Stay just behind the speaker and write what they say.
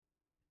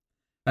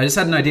I just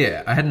had an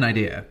idea. I had an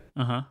idea.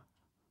 Uh-huh.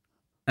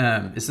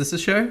 Is this a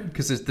show?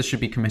 Because this should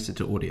be committed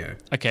to audio.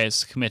 Okay,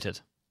 it's committed.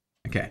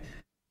 Okay.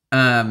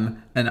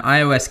 An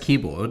iOS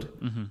keyboard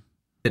Mm-hmm.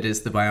 that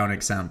is the Bionic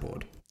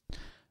soundboard.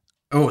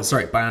 Oh,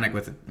 sorry, Bionic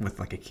with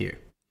like a Q.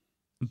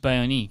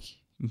 Bionic.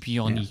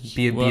 Yeah, Well,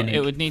 Bionic. it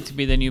would need to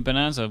be the new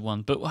Bonanza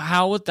one. But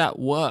how would that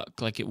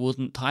work? Like, it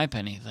wouldn't type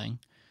anything.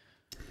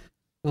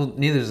 Well,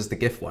 neither does the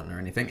GIF one or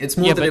anything. It's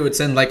more Yeah, that but- it would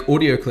send like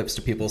audio clips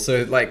to people.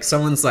 So like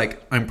someone's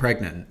like, "I'm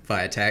pregnant"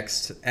 via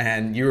text,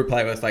 and you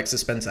reply with like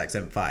 "Suspense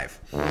accent 5."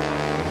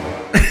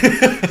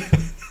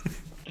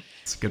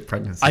 It's a good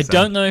pregnancy. I sound.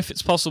 don't know if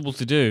it's possible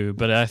to do,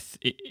 but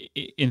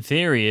in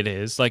theory it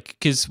is. Like,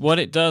 because what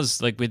it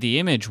does, like with the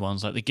image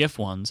ones, like the GIF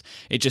ones,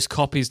 it just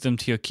copies them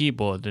to your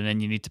keyboard, and then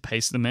you need to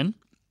paste them in.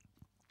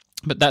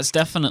 But that's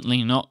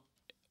definitely not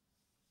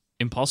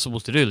impossible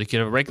to do. Like, you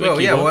have a regular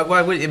Well, yeah. keyboard.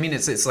 Why would I mean?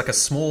 It's like a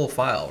small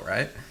file,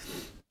 right?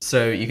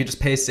 So you could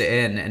just paste it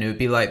in, and it would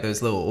be like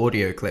those little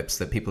audio clips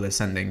that people are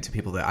sending to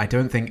people that I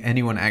don't think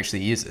anyone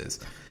actually uses.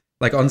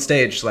 Like on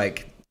stage,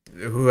 like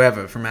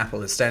whoever from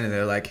Apple is standing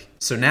there, like,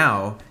 so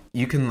now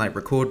you can like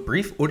record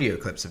brief audio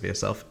clips of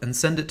yourself and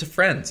send it to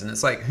friends, and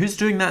it's like, who's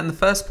doing that in the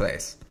first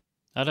place?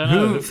 I don't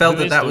know. Who felt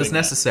is that was doing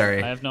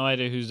necessary? I have no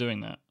idea who's doing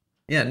that.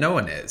 Yeah, no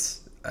one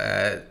is.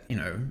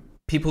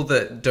 People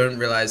that don't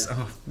realize.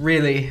 Oh,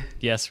 really?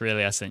 Yes,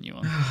 really, I sent you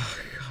one. Oh,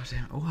 God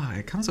damn. Wow,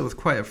 it comes up with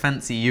quite a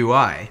fancy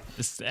UI.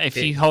 If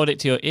you hold it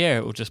to your ear,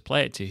 it will just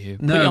play it to you.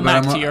 No, Put your but Mac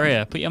I'm to on- your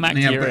ear. Put your Mac to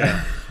Yeah, your but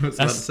ear. I was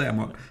about to say, I'm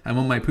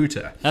on my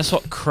pooter. That's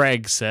what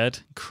Craig said.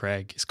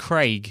 Craig. It's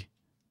Craig.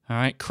 All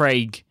right?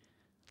 Craig.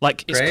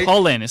 Like, it's Craig?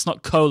 Colin. It's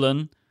not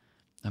colon.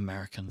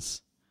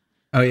 Americans.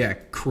 Oh yeah,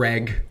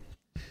 Craig.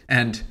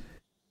 And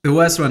the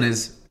worst one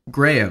is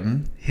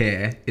Graham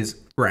here is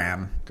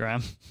Graham.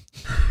 Graham.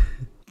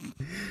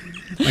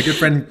 My good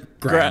friend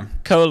Graham.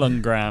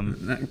 Colon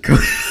Graham.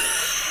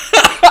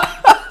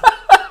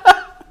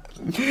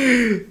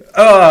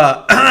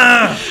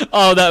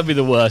 Oh, that would be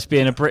the worst.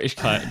 Being a British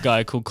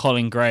guy called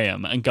Colin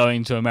Graham and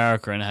going to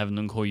America and having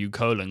them call you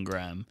Colin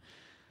Graham.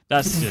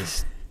 That's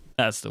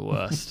the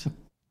worst.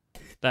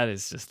 That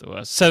is just the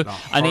worst. So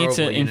I need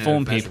to horrible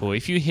inform universe. people.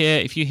 If you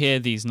hear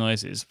these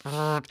noises,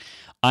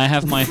 I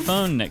have my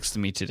phone next to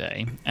me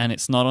today, and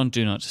it's not on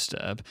Do Not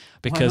Disturb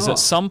because not? at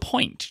some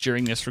point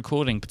during this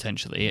recording,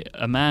 potentially,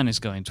 a man is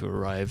going to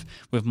arrive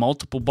with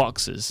multiple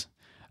boxes,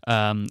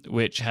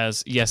 which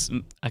has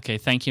okay.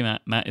 Thank you,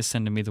 Matt. Matt is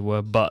sending me the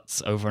word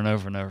 "butts" over and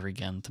over and over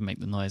again to make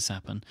the noise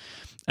happen.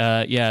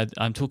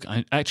 I'm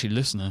talking. Actually,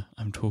 listener,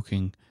 I'm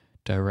talking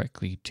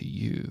directly to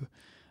you.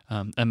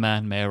 A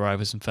man may arrive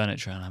with some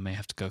furniture, and I may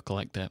have to go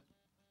collect it.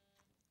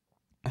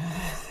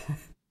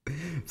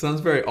 Sounds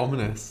very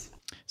ominous.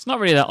 It's not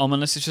really that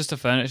ominous. It's just a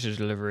furniture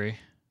delivery.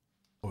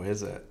 Or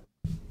is it?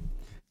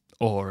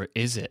 Or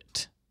is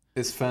it?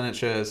 Is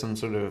furniture some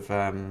sort of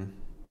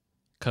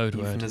Code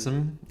word.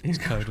 euphemism? It's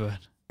code word.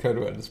 Code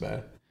word is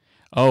better.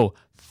 Oh,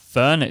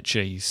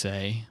 furniture, you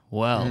say?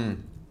 Well,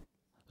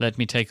 let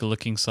me take a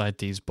look inside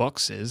these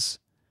boxes.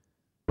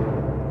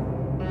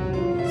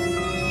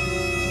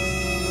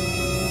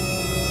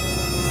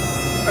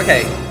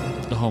 Okay.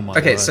 Oh my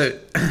Okay, word. so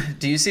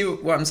do you see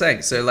what I'm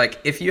saying? So like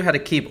if you had a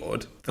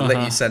keyboard that let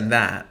Uh-huh. you send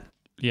that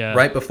Yeah.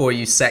 right before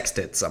you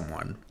sexted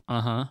someone.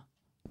 Uh-huh.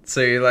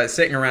 So you're like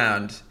sitting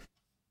around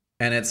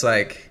and it's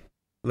like,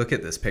 look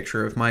at this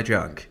picture of my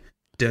junk.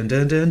 Dun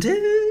dun dun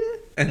dun.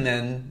 And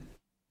then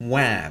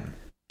wham.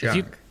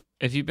 Junk.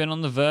 Have you been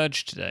on The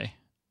Verge today?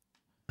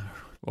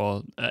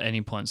 Well, at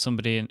any point,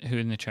 somebody who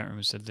in the chat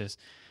room said this.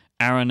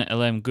 Aaron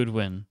L.M.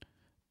 Goodwin.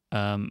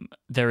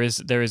 There is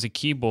a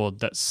keyboard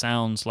that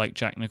sounds like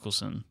Jack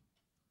Nicholson.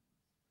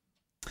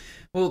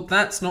 Well,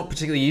 that's not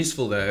particularly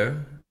useful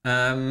though.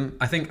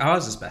 I think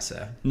ours is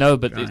better. No,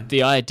 but Right.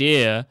 the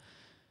idea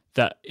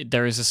that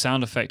there is a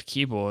sound effect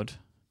keyboard,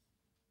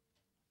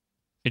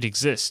 it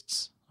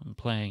exists. I'm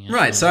playing it.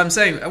 Right, so I'm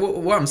saying,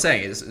 what I'm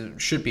saying is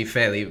it should be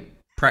fairly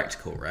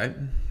practical, right?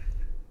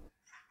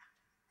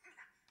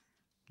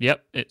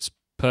 Yep, it's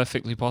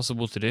perfectly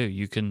possible to do.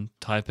 You can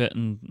type it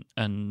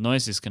and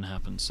noises can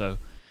happen. So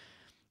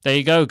there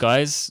you go,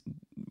 guys.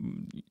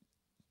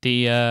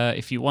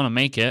 If you want to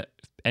make it,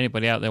 if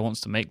anybody out there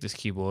wants to make this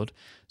keyboard,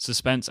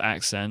 Suspense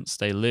Accents,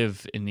 they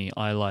live in the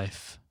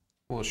iLife.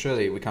 Well,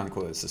 surely we can't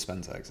call it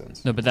suspense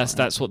accents. No, but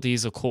that's what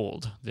these are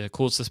called. They're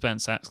called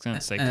Suspense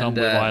Accents. They come And,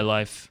 with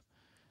iLife.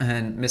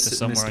 And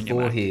somewhere Mr. on your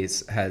Mac.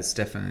 Voorhees has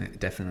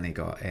definitely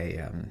got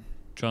a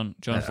John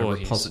a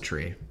Voorhees.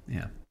 repository.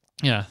 Yeah.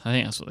 Yeah, I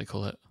think that's what they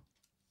call it.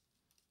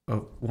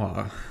 Oh,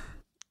 what?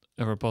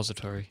 A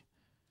repository.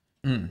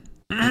 Mm.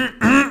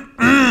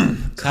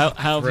 How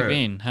have you throat.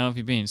 been? How have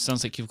you been?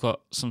 Sounds like you've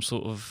got some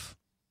sort of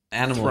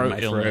Animal in throat my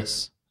throat.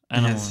 illness.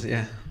 Animal. Yes,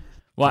 yeah.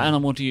 What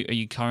animal are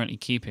you currently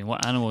keeping?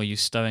 What animal are you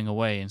stowing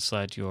away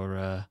inside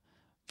your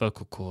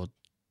vocal cord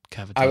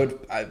cavity?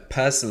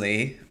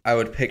 I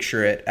would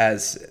picture it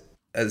as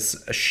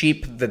a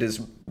sheep that is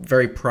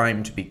very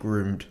primed to be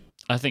groomed.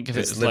 I think if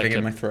It's it's living like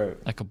in my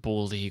throat. like a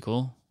bald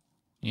eagle,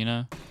 you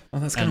know?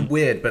 Well, that's kind of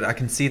weird, but I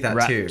can see that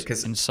too. Wrapped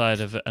Because inside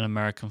of an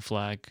American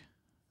flag.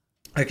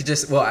 I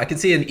could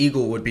see an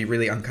eagle would be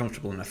really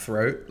uncomfortable in a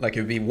throat. Like,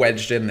 it would be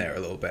wedged in there a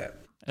little bit.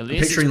 At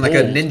least Picturing it's like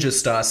a bald. ninja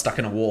star stuck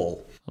in a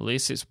wall. At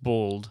least it's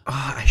bald.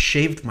 Oh, I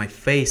shaved my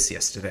face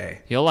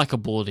yesterday. You're like a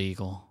bald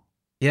eagle.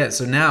 Yeah,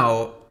 so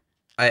now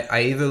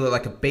I either look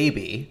like a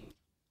baby.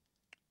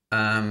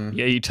 Yeah,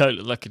 you totally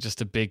look like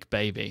just a big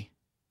baby.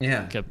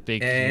 Yeah. Like a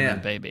big Yeah, human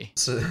yeah. baby.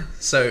 So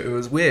it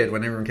was weird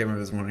when everyone came over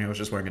this morning. I was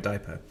just wearing a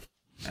diaper.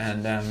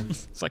 And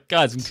It's like,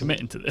 guys, I'm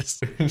committing to this.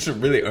 just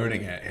really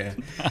owning it here.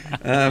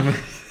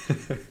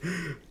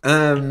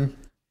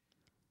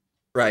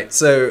 Right,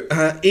 so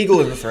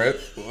eagle in the throat.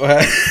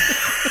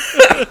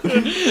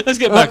 Let's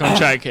get back on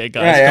track here,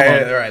 guys.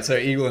 Come on. Right, so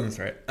eagle in the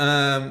throat.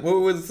 What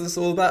was this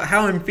all about?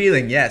 How I'm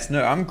feeling? Yes,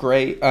 no, I'm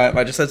great.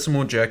 I just had some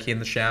more jerky in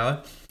the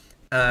shower.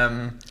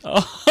 And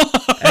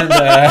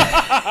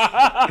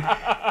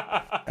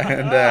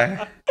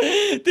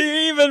Do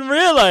you even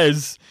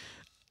realize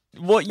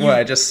what you...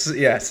 well,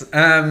 yes.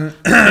 No,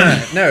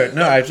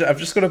 I've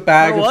just got a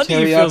bag No of wonder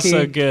you feel teriyaki.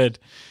 so good.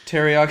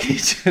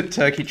 Teriyaki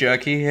turkey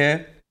jerky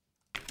here.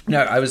 No,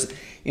 I was,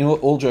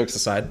 all jokes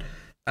aside,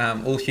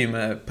 all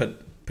humor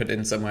put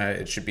in somewhere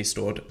it should be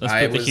stored. Let's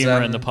put the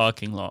humor in the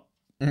parking lot.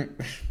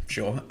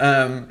 Sure.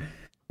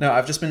 No,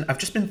 I've just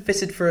been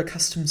fitted for a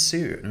custom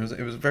suit. It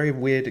was a very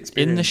weird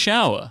experience. In the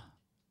shower?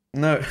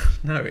 No,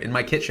 in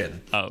my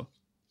kitchen. Oh.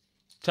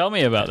 Tell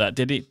me about that.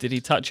 Did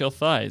he touch your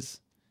thighs?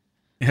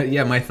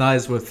 Yeah, my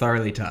thighs were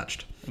thoroughly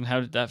touched. And how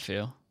did that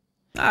feel?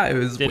 It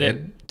was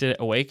weird. Did it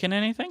awaken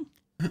anything?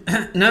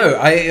 No,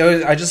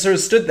 I just sort of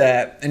stood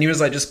there, and he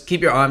was like, "Just keep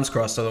your arms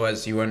crossed,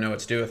 otherwise you won't know what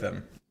to do with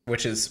them."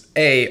 Which is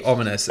A,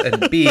 ominous,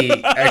 and B,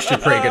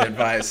 actually pretty good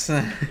advice.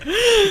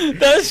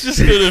 That's just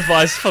good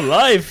advice for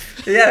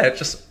life. Yeah,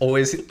 just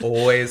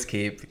always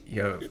keep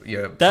your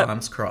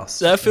arms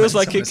crossed. That feels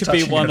when like it someone's could be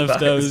touching one your of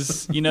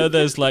thighs. those,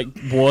 those like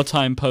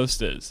wartime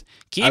posters.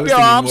 Keep was your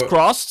thinking arms more-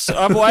 crossed,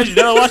 otherwise you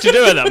don't know what to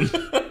do with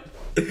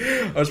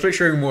them. I was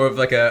picturing more of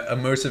like a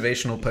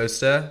motivational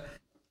poster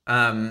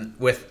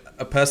with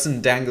a person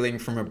dangling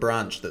from a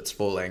branch that's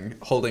falling,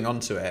 holding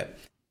onto it,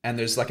 and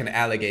there's like an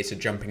alligator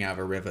jumping out of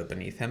a river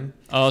beneath him.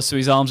 Oh, so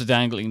his arms are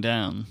dangling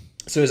down.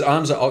 So his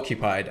arms are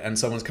occupied, and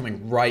someone's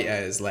coming right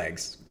at his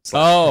legs.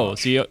 Oh,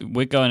 so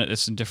we're going at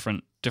this in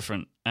different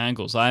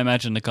angles. I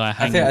imagine the guy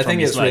hanging I from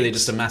think his it's really legs.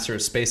 just a matter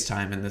of space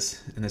time in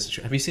this.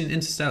 Have you seen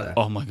Interstellar?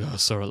 Oh my god, I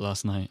saw it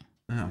last night.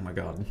 Oh my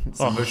god, it's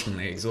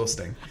emotionally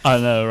exhausting. I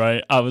know,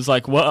 right? I was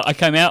like, what? I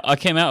came out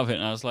of it,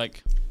 and I was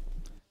like,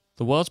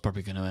 the world's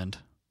probably going to end.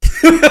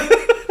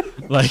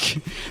 Like,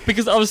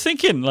 because I was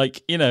thinking,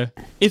 like,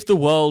 if the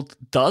world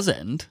does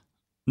end,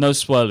 no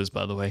spoilers,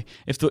 by the way.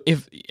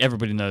 If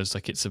everybody knows,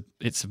 like, it's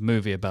a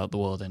movie about the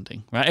world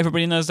ending, right?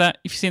 Everybody knows that.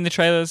 If you've seen the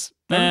trailers,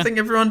 I don't think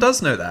everyone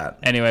does know that.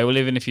 Anyway, well,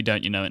 even if you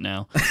don't, you know it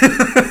now.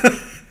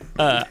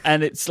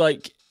 And it's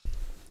like,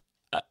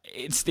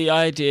 it's the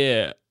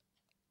idea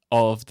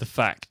of the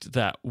fact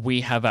that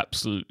we have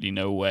absolutely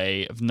no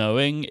way of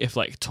knowing if,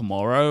 like,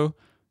 tomorrow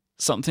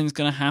something's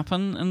going to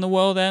happen and the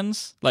world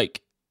ends.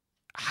 Like,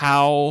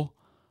 how...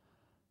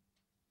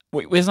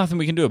 there's nothing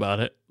we can do about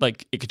it.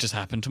 Like, it could just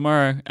happen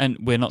tomorrow, and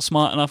we're not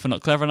smart enough, we're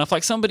not clever enough.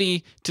 Like,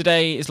 somebody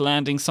today is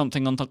landing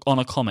something on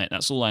a comet.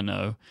 That's all I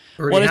know.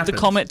 Already What if happened.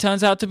 the comet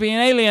turns out to be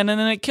an alien and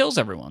then it kills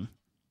everyone?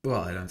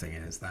 Well, I don't think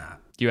it is that.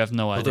 You have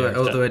no idea.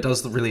 Although it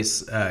does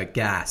release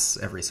gas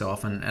every so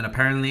often, and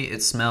apparently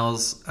it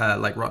smells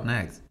like rotten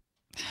eggs.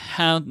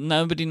 How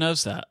nobody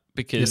knows that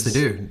because Yes, they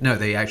do. No,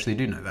 they actually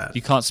do know that.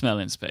 you can't smell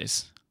in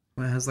space.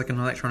 Well, it has like an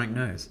electronic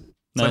nose.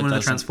 It's No, like it one of the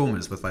doesn't.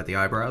 Transformers with like the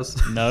eyebrows.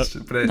 No.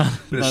 but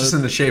it's just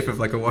in the shape of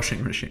like a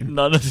washing machine.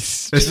 None of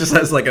this. It just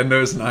has like a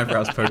nose and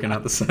eyebrows poking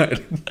out the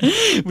side.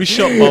 We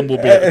shot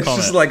Bumblebee at the It's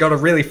comet. just like got a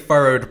really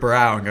furrowed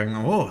brow and going,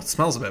 oh, it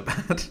smells a bit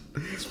bad.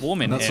 It's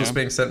warm in And that's here. what's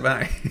being sent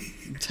back.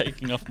 I'm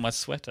taking off my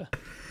sweater.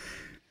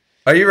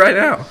 Are you right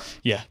now?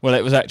 Yeah, well,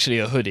 it was actually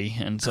a hoodie,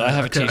 and so I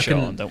have a Okay, I t-shirt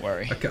couldn't- on. Don't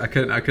worry.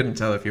 I couldn't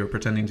tell if you were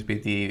pretending to be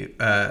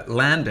the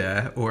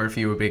Lander or if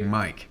you were being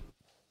Mike.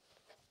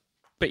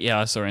 But yeah,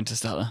 I saw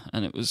Interstellar,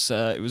 and it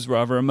was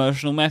rather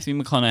emotional. Matthew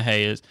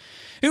McConaughey is.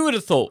 Who would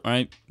have thought,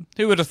 right?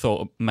 Who would have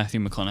thought of Matthew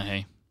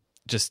McConaughey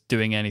just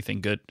doing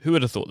anything good? Who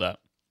would have thought that?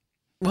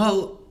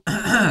 Well,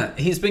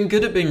 he's been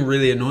good at being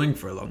really annoying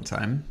for a long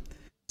time.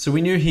 So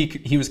we knew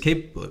he was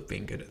capable of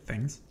being good at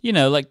things.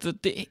 Like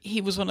he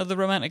was one of the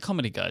romantic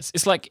comedy guys.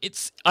 It's like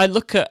I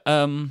look at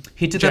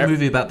He did that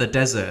movie about the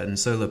desert and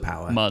solar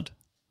power. Mud.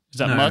 Is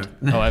that No, Mud?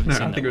 No, I haven't no,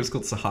 seen I that think one. it was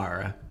called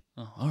Sahara.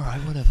 Oh, all right,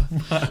 whatever.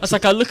 I was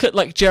like, I look at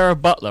like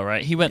Gerard Butler,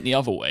 right? He went the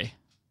other way.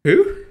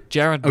 Who?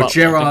 Jared Oh, Butler.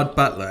 Gerard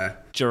Butler.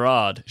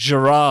 Gerard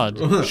Giroud.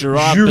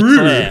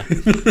 Leclerc.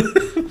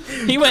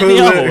 He went the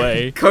other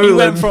way. He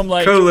went from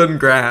like Colin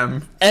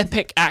Graham.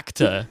 epic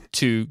actor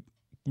to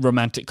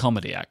romantic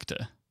comedy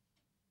actor.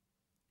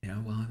 Yeah,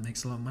 well, it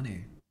makes a lot of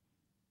money.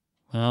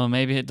 Well,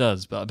 maybe it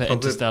does, but I bet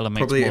Interstellar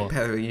makes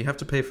more. You have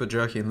to pay for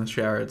jerky in the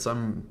shower at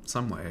some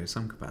way,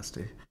 some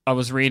capacity. I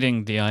was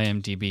reading the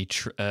IMDb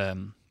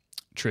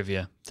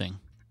trivia thing.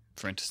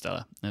 for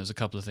Interstellar. There was a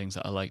couple of things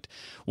that I liked.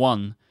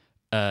 One,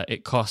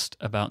 it cost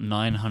about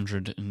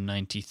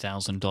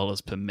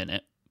 $990,000 per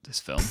minute, this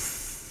film.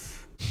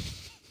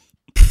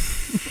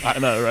 I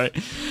know, right?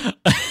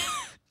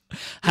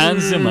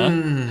 Hans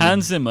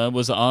Zimmer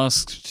was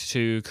asked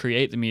to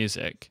create the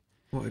music.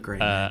 What a great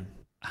name.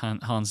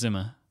 Hans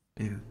Zimmer.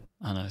 Yeah.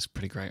 I know, it's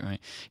pretty great, right?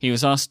 He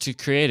was asked to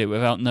create it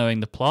without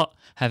knowing the plot,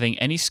 having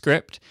any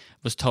script,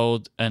 was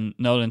told, and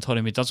Nolan told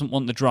him he doesn't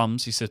want the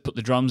drums. He says, put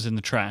the drums in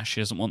the trash.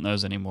 He doesn't want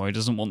those anymore. He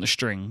doesn't want the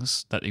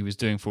strings that he was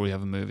doing for all the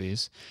other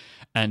movies.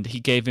 And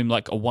he gave him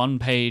like a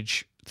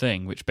one-page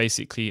thing, which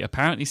basically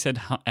apparently said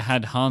it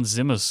had Hans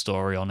Zimmer's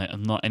story on it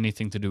and not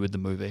anything to do with the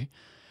movie.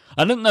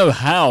 I don't know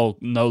how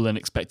Nolan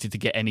expected to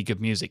get any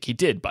good music. He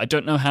did, but I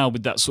don't know how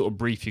with that sort of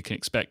brief you can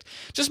expect.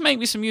 Just make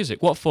me some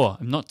music. What for?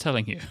 I'm not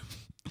telling you.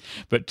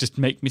 But just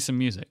make me some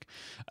music.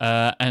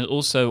 And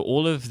also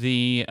all of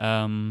the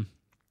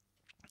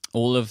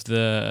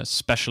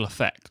special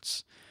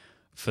effects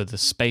for the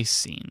space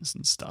scenes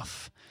and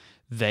stuff,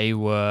 they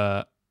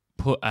were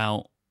put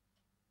out.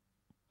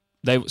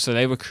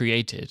 They were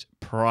created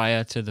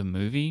prior to the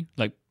movie,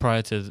 like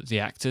prior to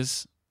the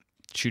actors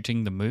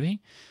shooting the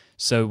movie.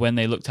 So when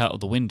they looked out of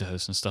the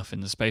windows and stuff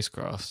in the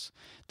spacecrafts,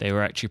 they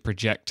were actually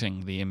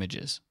projecting the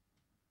images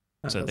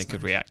so they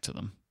could react to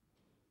them.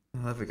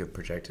 I love a good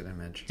projected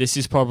image. This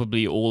is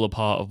probably all a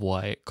part of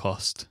why it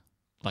cost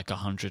like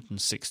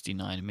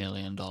 $169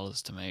 million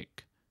to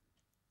make.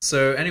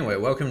 So anyway,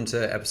 welcome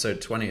to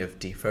episode 20 of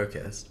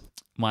Defocused.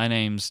 My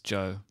name's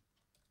Joe.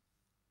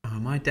 Oh,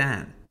 my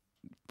Dan.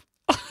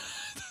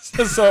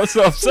 I'm so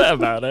upset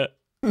about it.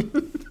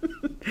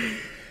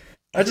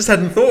 I just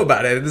hadn't thought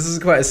about it. This is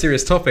quite a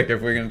serious topic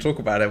if we're going to talk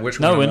about it.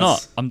 No, we're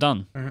not. I'm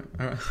done.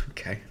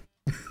 Okay.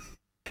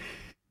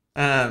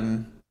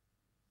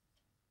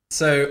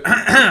 So,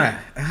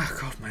 oh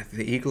God,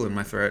 the eagle in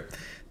my throat.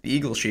 The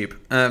eagle sheep.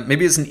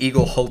 Maybe it's an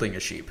eagle holding a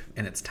sheep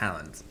in its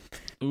talons.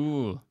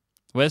 Ooh.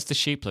 Where's the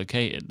sheep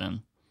located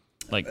then?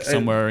 Like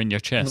somewhere in your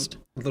chest?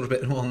 A little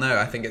bit. Well, no,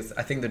 I think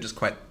they're just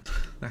quite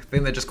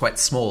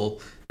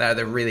small.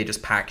 They're really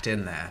just packed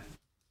in there.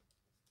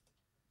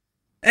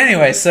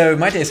 Anyway, so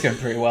my day's going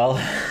pretty well.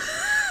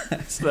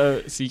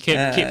 So you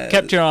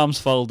kept your arms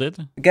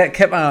folded.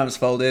 Kept my arms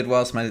folded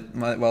whilst my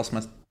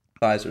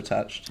thighs were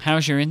touched.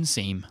 How's your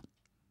inseam?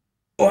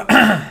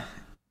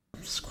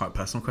 It's quite a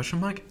personal question,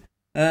 Mike.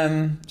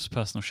 It's a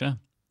personal show.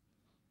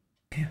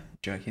 Yeah,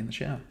 jerky in the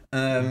shower.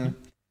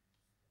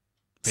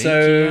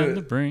 So on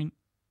the brain.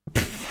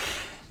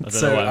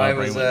 So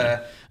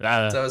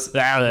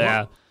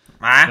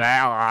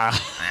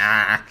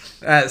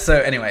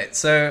anyway,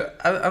 so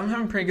I'm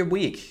having a pretty good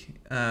week.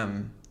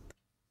 I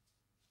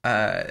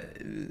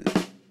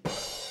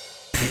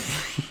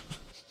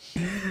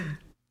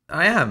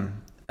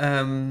am.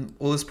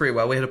 All is pretty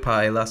well. We had a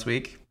pie last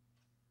week.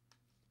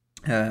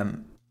 For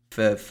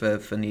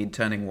Need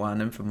turning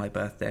 1 and for my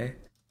birthday.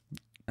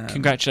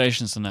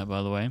 Congratulations on that,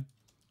 by the way.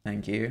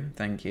 Thank you.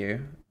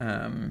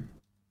 And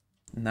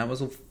that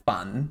was all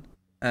fun.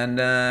 And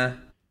now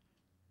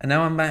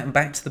I'm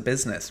back to the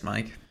business,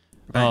 Mike.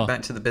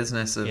 Back to the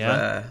business of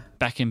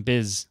back in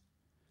biz.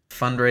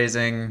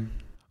 Fundraising.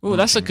 Oh,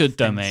 that's a good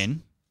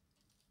domain.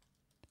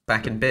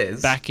 Back in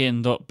biz.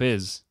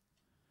 Backin.biz.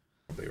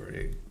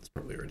 It's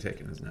probably already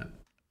taken, isn't it?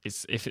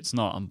 If it's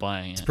not, I'm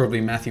buying it. It's probably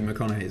Matthew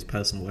McConaughey's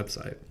personal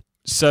website.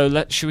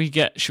 So should we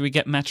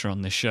get Meta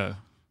on this show?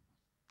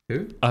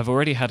 Who? I've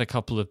already had a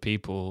couple of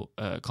people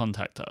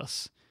contact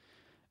us,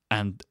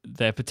 and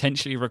they're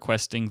potentially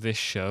requesting this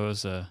show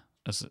as a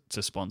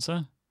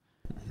sponsor.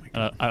 Oh my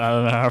God. I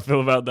don't know how I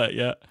feel about that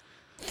yet.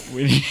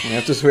 We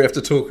have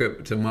to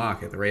talk to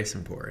Mark at the Race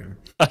Emporium.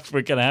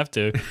 We're gonna have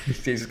to.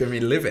 He's gonna be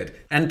livid.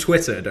 And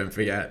Twitter, don't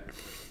forget.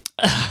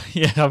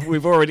 Yeah,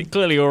 we've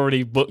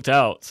already booked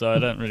out, so I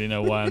don't really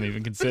know why I'm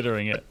even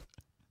considering it.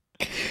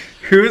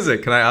 Who is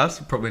it? Can I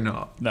ask? Probably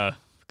not. No,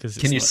 because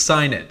can you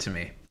sign it to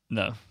me?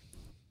 No.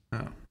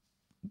 Oh.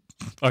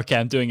 Okay,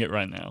 I'm doing it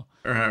right now.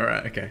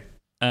 Right. Okay.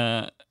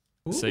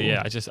 So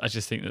yeah, I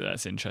just think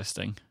that's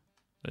interesting.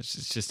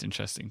 It's just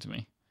interesting to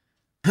me.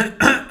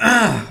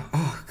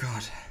 Oh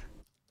God,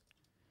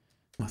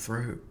 my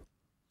throat.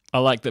 I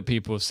like that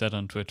people have said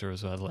on Twitter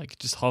as well, like,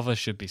 just Hover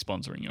should be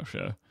sponsoring your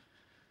show.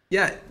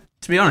 Yeah,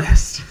 to be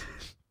honest,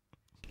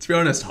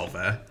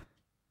 Hover.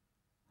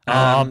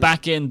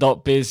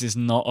 Backin.biz is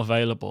not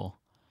available.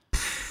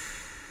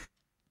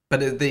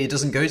 But it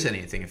doesn't go to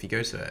anything if you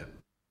go to it.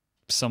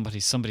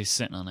 Somebody's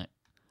sitting on it.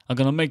 I'm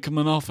going to make them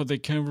an offer they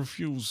can't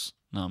refuse.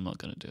 No, I'm not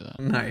going to do that.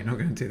 No, you're not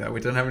going to do that. We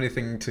don't have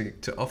anything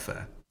to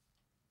offer.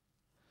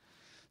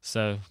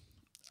 So,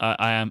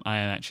 I am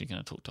actually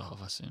going to talk to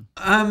Hover soon.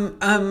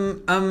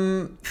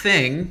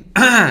 Thing.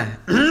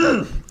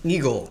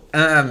 Eagle.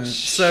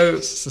 So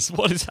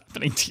what is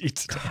happening to you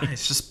today? God,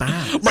 it's just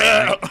bad.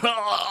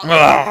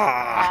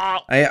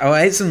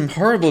 I ate some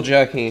horrible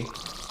jerky.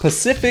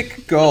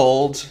 Pacific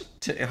Gold.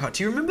 Do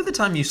you remember the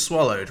time you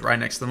swallowed right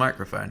next to the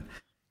microphone?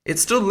 It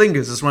still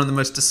lingers as one of the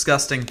most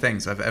disgusting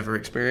things I've ever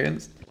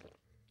experienced.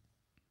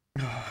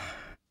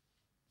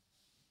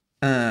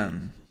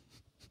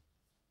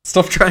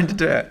 Stop trying to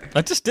do it.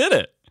 I just did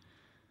it.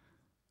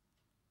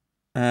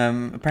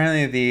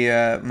 Apparently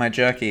my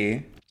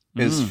jerky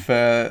is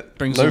for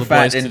Brings all the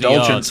low-fat boys to the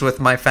indulgence yard.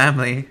 with my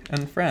family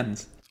and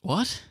friends.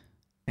 What?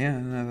 Yeah,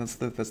 no, that's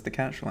the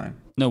catch line.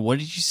 No, what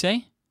did you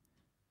say?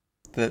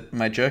 That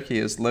my jerky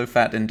is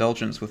low-fat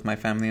indulgence with my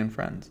family and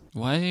friends.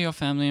 Why are your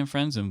family and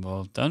friends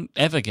involved? Don't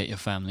ever get your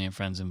family and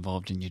friends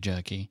involved in your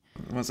jerky.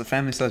 Well, it's a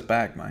family-sized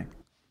bag, Mike.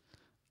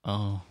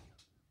 Oh.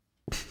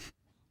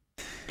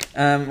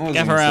 What was I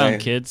Get gonna around, say?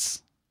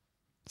 kids.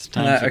 It's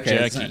time for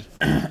Okay, jerky.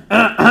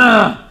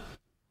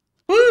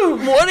 Woo!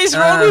 What is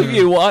wrong with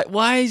you?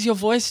 Why is your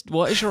voice...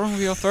 What is wrong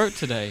with your throat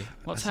today?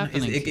 What's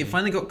happening? It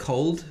finally got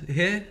cold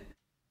here.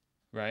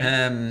 Right.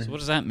 So what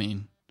does that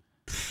mean?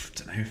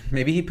 Don't know.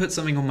 Maybe he put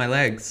something on my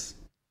legs.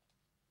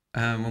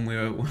 When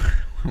I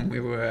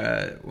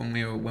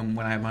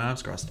had my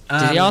arms crossed.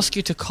 Did he ask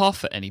you to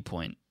cough at any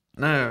point?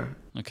 No.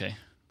 Okay.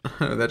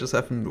 That just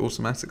happened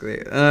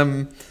automatically.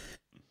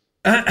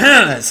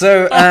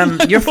 So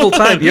you're full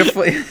time. You're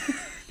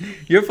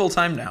full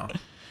time now.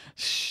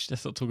 Shh,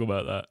 let's not talk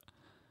about that.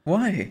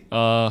 Why?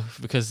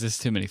 Because there's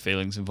too many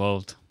feelings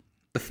involved.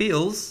 The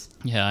feels.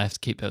 Yeah, I have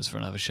to keep those for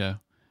another show.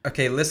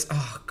 Okay,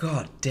 oh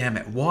god damn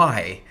it.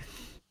 Why?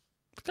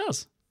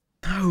 Because.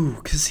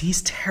 No, because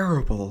he's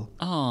terrible.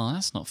 Oh,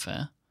 that's not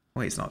fair.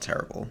 Wait, he's not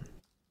terrible.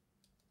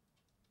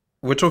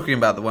 We're talking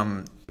about the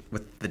one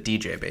with the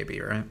DJ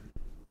baby, right?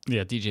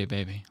 Yeah, DJ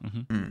Baby.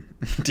 Mm-hmm.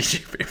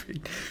 DJ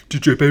baby.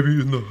 DJ baby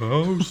in the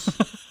house.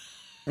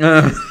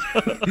 I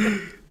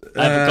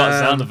haven't got a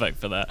sound effect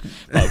for that,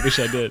 but I wish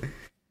I did.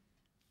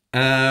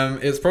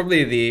 It's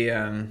probably the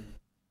I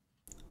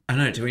don't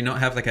know, do we not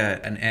have like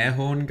an air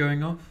horn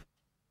going off?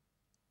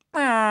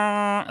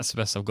 That's the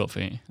best I've got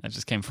for you. That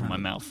just came from my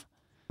mouth.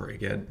 Pretty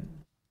good.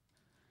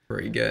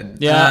 Pretty good.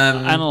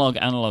 Yeah,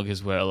 analog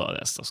is where a lot of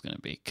that stuff's going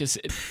to be. Because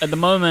at the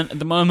moment,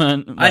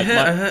 I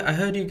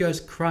heard you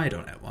guys cried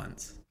on it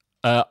once.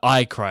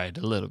 I cried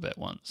a little bit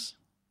once.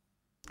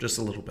 Just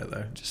a little bit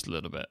though. Just a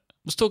little bit. I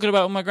was talking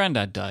about when my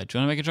granddad died. Do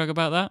you want to make a joke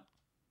about that?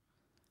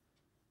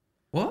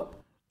 What?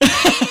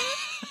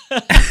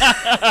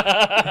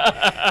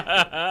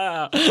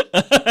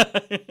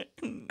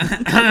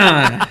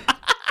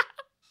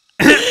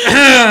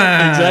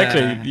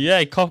 Exactly.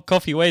 Yeah,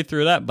 cough your way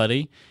through that,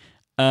 buddy.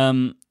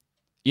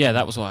 Yeah,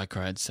 that was why I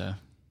cried, so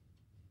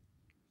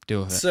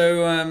deal with it.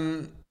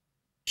 So,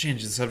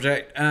 change the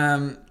subject.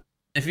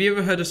 Have you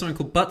ever heard of something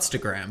called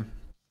Butstagram?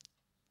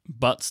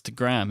 Butts to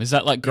Graham. Is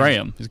that like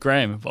Graham? Is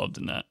Graham involved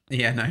in that?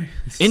 Yeah, no.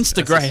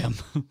 Instagram.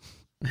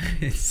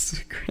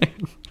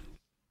 Instagram.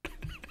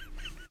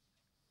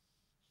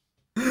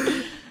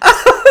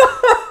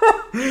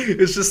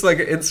 It's just like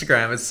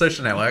Instagram. It's a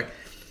social network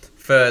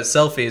for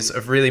selfies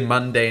of really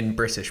mundane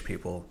British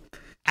people.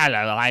 Hello,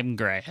 I'm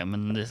Graham,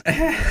 and this...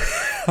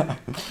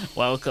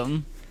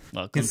 welcome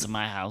to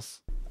my house.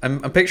 I'm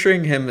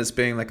picturing him as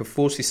being like a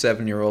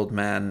 47-year-old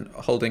man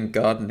holding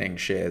gardening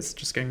shears,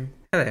 just going,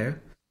 hello.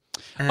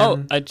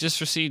 I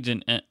just received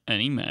an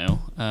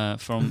email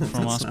from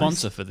our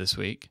sponsor for this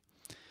week.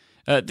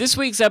 This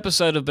week's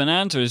episode of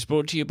Bonanza is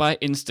brought to you by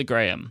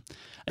Instagram.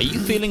 Are you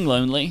feeling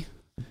lonely?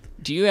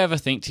 Do you ever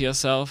think to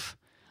yourself,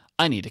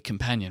 I need a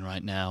companion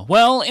right now?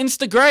 Well,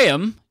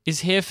 Instagram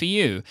is here for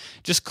you.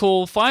 Just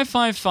call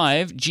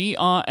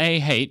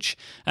 555-GRAH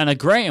and a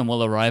Graham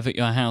will arrive at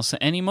your house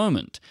at any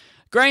moment.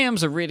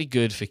 Grahams are really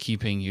good for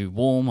keeping you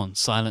warm on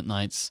silent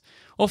nights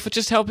or for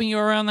just helping you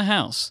around the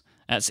house.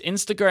 That's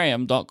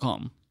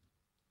Instagram.com.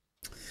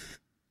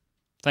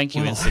 Thank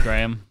you,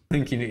 Instagram.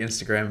 Thank you,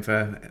 Instagram,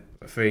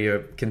 for your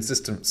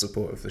consistent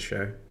support of the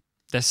show.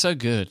 They're so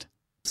good.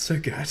 So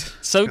good.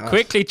 So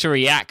quickly to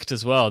react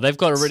as well. They've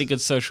got a really good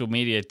social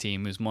media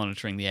team who's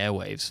monitoring the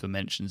airwaves for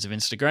mentions of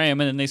Instagram,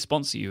 and then they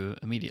sponsor you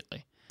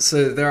immediately.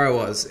 So there I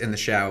was in the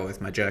shower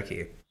with my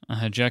jerky.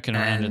 Jerking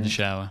around in the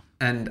shower.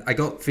 And I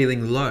got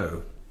feeling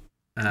low.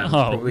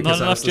 Not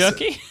enough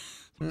jerky?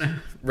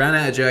 Ran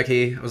out of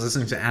jerky. I was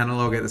listening to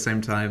Analog at the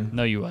same time.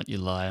 No, you weren't, you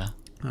liar.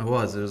 I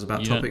was. It was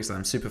about topics that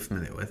I'm super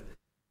familiar with.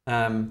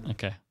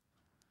 Okay.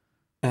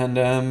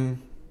 And,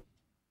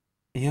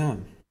 yeah.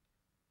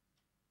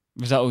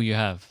 Was that all you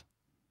have?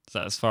 Is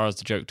that as far as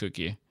the joke took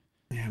you?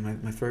 Yeah,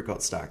 my throat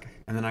got stuck.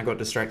 And then I got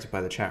distracted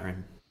by the chat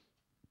room.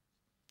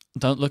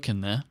 Don't look in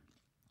there.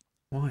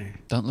 Why?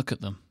 Don't look at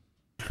them.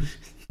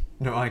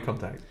 No eye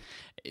contact.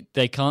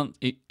 They can't...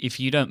 If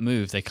you don't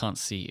move, they can't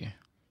see you.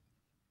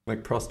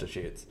 Like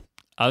prostitutes.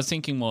 I was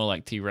thinking more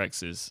like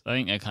T-Rexes. I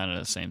think they're kind of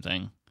the same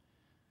thing.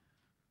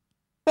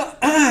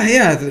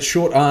 Yeah, the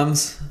short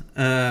arms.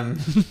 No,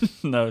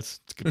 it's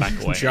back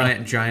away.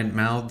 giant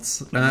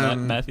mouths.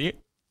 Matthew?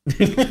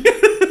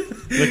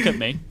 Look at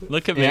me.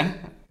 Yeah.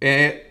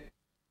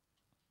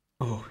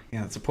 Oh,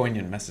 yeah, that's a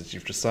poignant message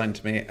you've just signed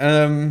to me.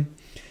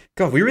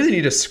 God, we really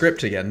need a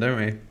script again, don't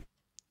we?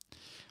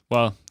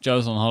 Well,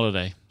 Joe's on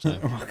holiday. So.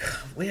 Oh, God.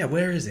 Well, yeah,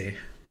 where is he?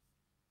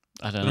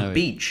 I don't know. On a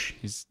beach.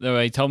 He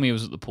told me he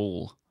was at the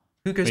pool.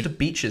 Who goes to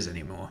beaches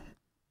anymore?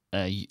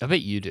 I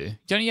bet you do.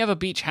 Don't you have a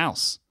beach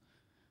house?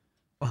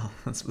 Well,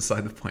 that's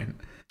beside the point.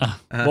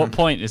 What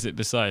point is it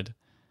beside?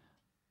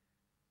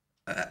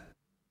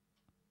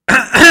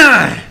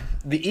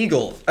 The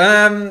eagle.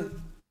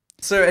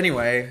 So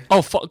anyway.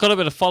 Oh, got a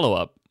bit of follow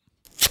up.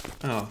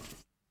 Oh.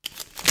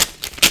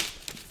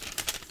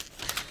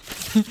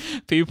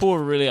 People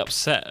were really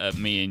upset at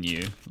me and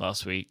you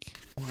last week.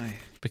 Why?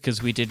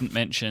 Because we didn't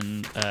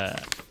mention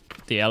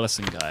the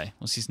Ellison guy.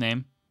 What's his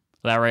name?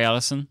 Larry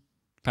Ellison.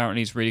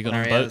 Apparently he's really good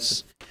on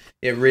boats.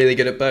 Yeah, really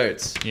good at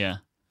boats. Yeah.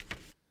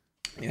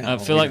 Yeah, I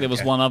feel like there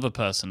was one other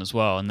person as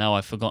well, and now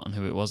I've forgotten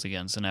who it was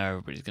again, so now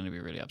everybody's going to be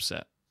really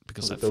upset.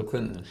 Because Bill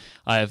Clinton.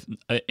 I have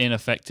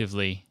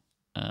ineffectively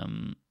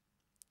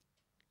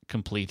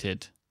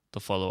completed the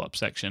follow-up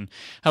section.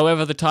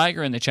 However, the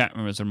tiger in the chat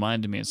room has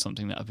reminded me of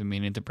something that I've been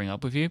meaning to bring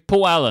up with you.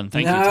 Paul Allen,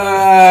 thank you,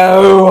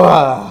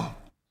 Tyler.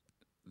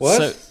 What?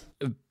 So,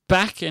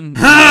 back in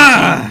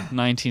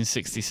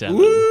 1967,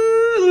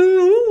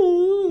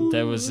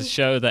 there was a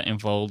show that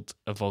involved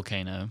a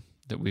volcano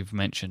that we've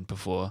mentioned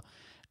before,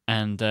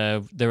 and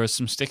there were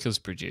some stickers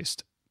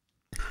produced.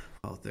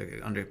 Well, they're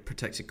under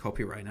protected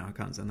copyright now. I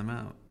can't send them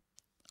out.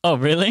 Oh,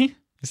 really?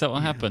 Is that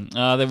what happened?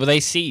 Were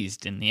they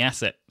seized in the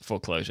asset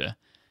foreclosure?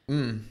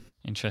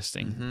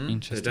 Interesting. Mm-hmm.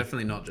 Interesting. They're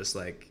definitely not just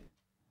like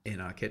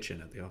in our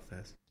kitchen at the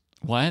office.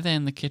 Why are they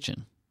in the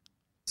kitchen?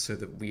 So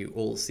that we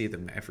all see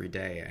them every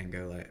day and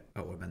go like,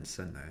 oh, we're meant to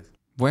send those.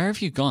 Where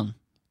have you gone?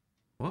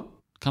 What?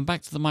 Come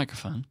back to the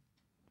microphone.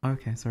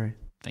 Okay, sorry.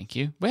 Thank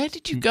you. Where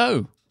did you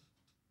go?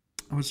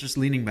 I was just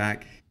leaning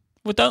back.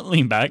 Well, don't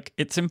lean back.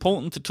 It's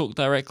important to talk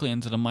directly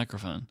into the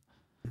microphone.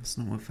 That's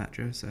not what Fat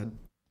Joe said.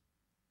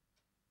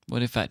 What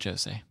did Fat Joe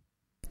say?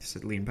 He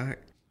said lean back.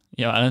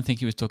 Yeah, I don't think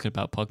he was talking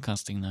about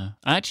podcasting, though.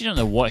 I actually don't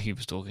know what he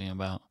was talking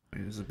about.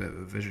 He was a bit of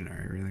a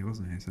visionary, really,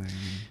 wasn't he? So,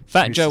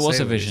 Fat Joe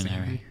was a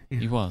visionary. Yeah.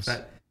 He was.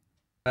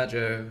 Fat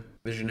Joe,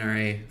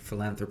 visionary,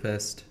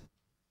 philanthropist,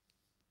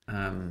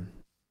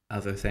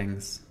 other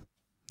things.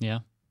 Yeah.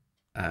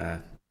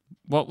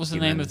 What was the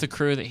name of the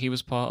crew that he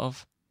was part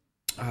of?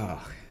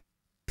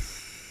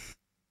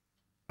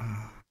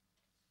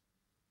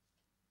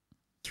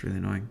 It's really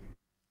annoying.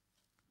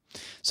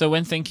 So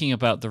when thinking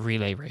about the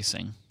relay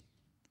racing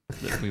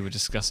that we were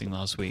discussing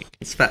last week...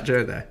 It's Fat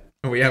Joe there.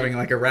 Are we having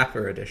like a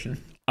rapper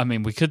edition? I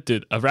mean, we could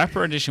do... A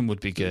rapper edition would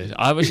be good.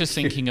 I was just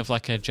thinking of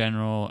like a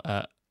general...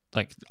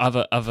 like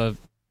other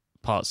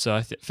parts, so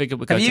I figured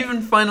we'd go... Have you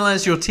even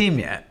finalised your team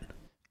yet?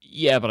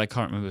 Yeah, but I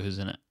can't remember who's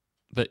in it.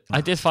 But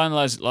I did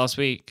finalise it last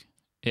week.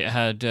 It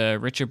had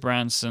Richard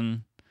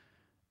Branson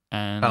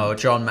and... Oh,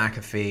 John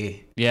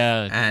McAfee.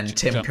 Yeah. And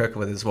Tim Cook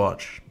with his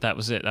watch. That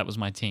was it. That was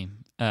my team.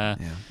 Yeah,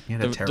 you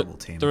had a terrible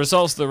team. The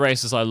results of the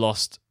races I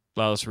lost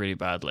really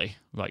badly.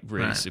 Like,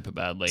 really super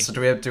badly. So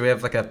do we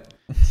have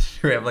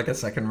like a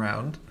second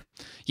round?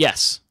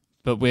 Yes.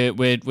 But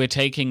we're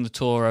taking the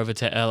tour over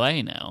to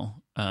LA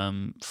now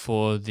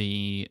for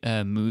the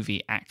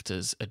movie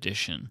actors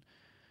edition.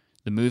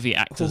 The movie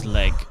actors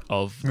leg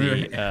of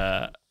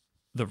the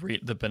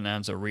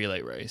Bonanza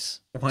relay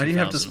race. Why do you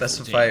have to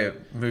specify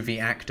movie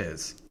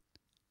actors?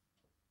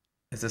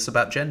 Is this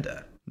about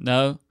gender?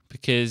 No,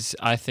 because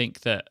I think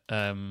that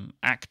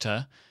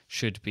actor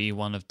should be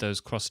one of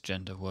those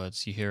cross-gender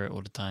words. You hear it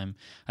all the time.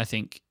 I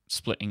think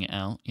splitting it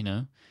out, you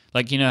know?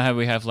 Like, you know how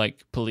we have,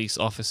 like, police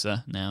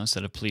officer now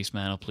instead of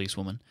policeman or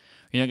policewoman?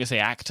 You're not going to say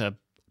actor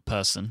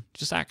person,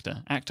 just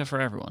actor. Actor for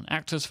everyone.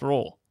 Actors for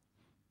all.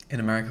 In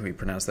America, we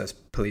pronounce those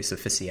police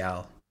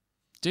official.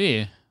 Do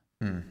you?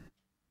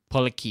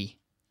 Polici.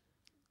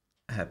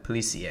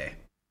 Policier,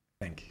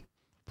 I think.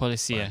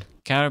 Policia.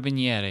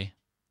 Carabinieri.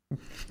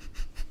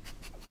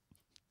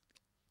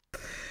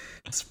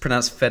 It's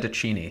pronounced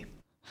fettuccine. I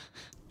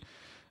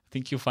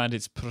think you'll find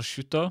it's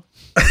prosciutto.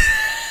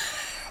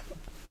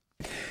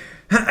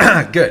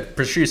 Good,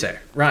 prosciutto.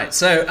 Right,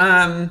 so,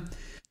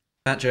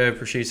 Fat Joe,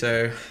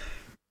 prosciutto,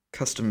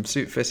 custom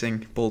suit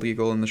fitting, bald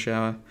eagle in the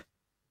shower.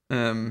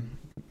 Where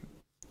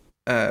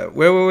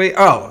were we?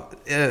 Oh,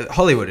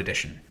 Hollywood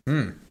edition.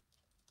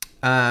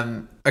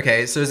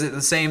 Okay, so is it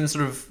the same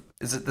sort of...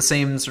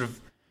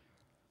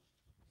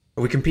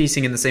 Are we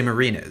competing in the same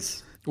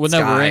arenas? Well,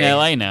 no, we're in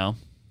LA now.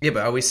 Yeah,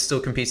 but are we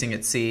still competing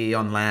at sea,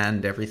 on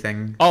land,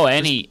 everything? Oh,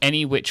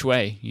 any which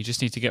way. You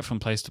just need to get from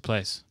place to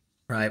place.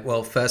 Right,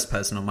 well, first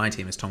person on my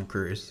team is Tom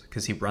Cruise,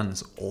 because he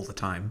runs all the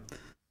time.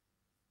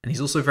 And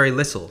he's also very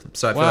little,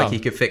 so I feel like he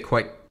could fit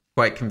quite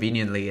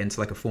conveniently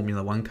into like a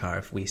Formula 1 car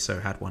if we so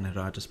had one at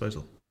our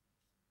disposal.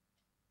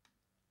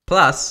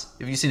 Plus,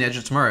 if you've seen Edge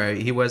of Tomorrow,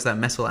 he wears that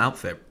metal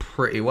outfit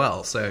pretty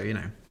well, so, you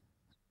know.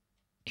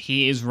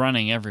 He is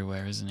running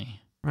everywhere, isn't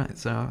he? Right,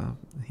 so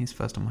he's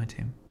first on my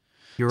team.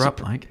 You're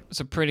up, Mike. It's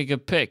a pretty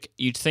good pick.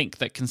 You'd think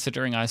that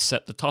considering I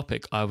set the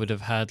topic, I would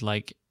have had,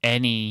 like,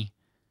 any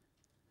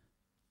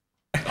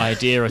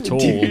idea at all.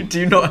 Do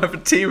you not have a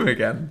team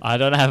again? I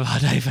don't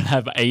even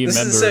have a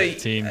member of the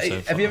team so far.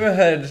 Have you ever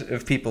heard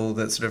of people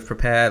that sort of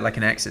prepare, like,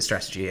 an exit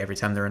strategy every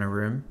time they're in a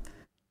room?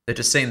 They're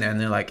just sitting there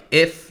and they're like,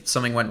 if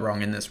something went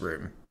wrong in this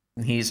room,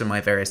 these are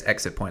my various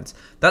exit points.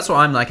 That's what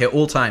I'm like at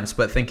all times,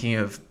 but thinking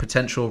of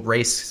potential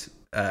race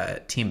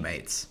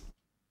teammates.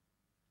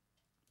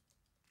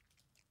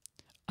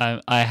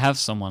 I have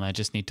someone. I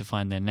just need to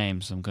find their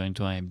name, so I'm going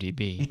to You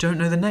IMDb. don't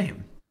know the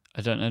name?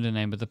 I don't know the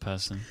name of the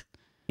person.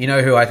 You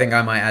know who I think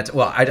I might add?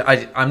 Well,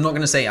 I'm not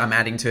going to say I'm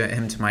adding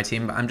him to my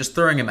team, but I'm just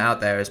throwing him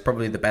out there as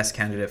probably the best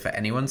candidate for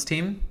anyone's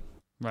team.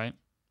 Right.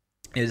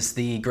 Is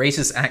the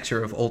greatest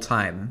actor of all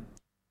time,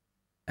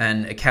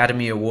 an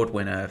Academy Award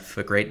winner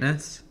for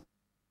greatness,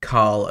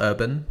 Carl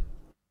Urban.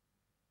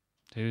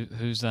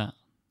 Who's that?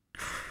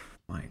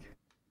 Like,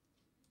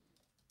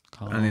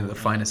 Carl only the Urban.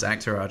 finest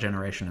actor our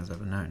generation has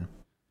ever known.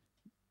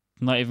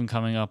 Not even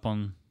coming up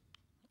on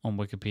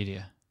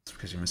Wikipedia. It's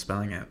because you're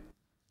misspelling it.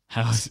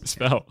 How is it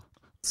spelled?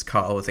 It's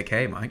Carl with a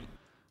K, Mike.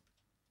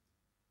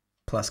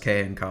 Plus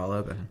K and Carl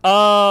Urban.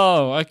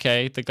 Oh,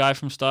 okay. The guy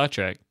from Star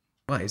Trek.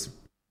 Well,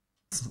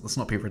 let's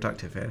not be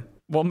reductive here.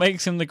 What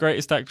makes him the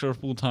greatest actor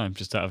of all time,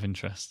 just out of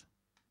interest?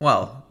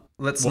 Well,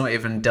 let's not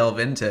even delve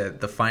into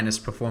the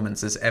finest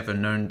performances ever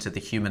known to the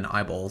human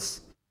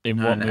eyeballs. In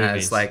what Known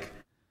movies? as, like,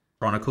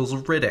 Chronicles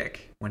of Riddick,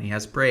 when he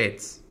has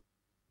braids.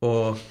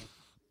 Or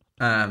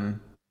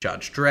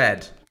Judge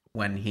Dredd,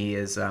 when he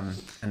is an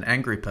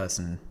angry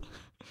person.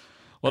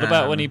 What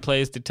about when he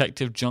plays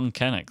Detective John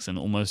Kennex in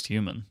Almost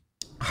Human?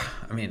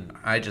 I mean,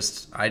 I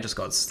just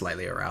got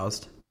slightly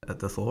aroused at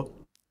the thought.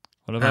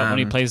 What about when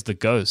he plays the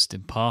ghost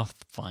in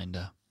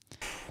Pathfinder?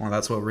 Well,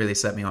 that's what really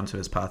set me onto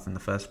his path in the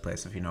first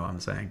place, if you know what I'm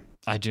saying.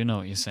 I do know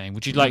what you're saying.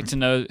 Would you like to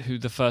know who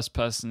the first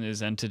person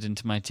is entered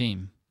into my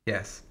team?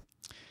 Yes.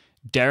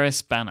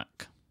 Darius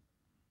Bannock.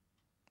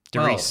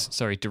 Well-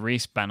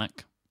 Darius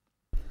Bannock.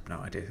 No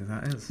idea who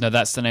that is. No,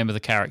 that's the name of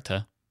the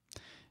character.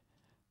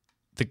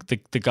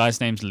 The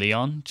guy's name's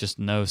Leon, just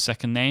no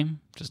second name,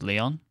 just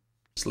Leon.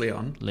 It's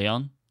Leon.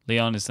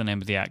 Leon is the name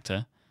of the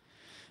actor.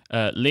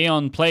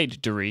 Leon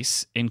played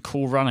Darius in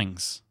Cool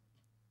Runnings.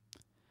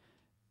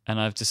 And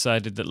I've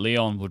decided that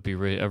Leon would be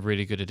a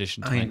really good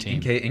addition to my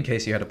team. In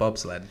case you had a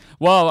bobsled.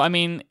 Well, I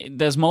mean,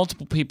 there's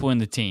multiple people in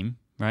the team,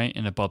 right?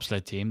 In a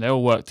bobsled team. They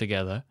all work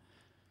together.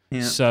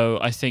 Yeah. So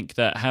I think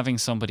that having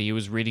somebody who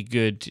was really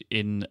good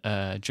in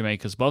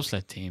Jamaica's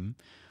bobsled team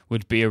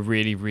would be a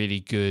really,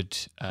 really good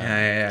choice.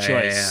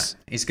 Yeah.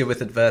 He's good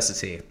with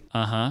adversity.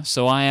 Uh-huh.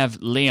 So I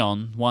have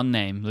Leon, one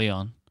name,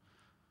 Leon.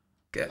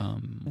 Good.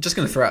 I'm just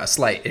going to throw out a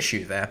slight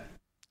issue there.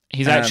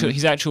 He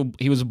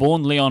was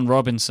born Leon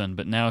Robinson,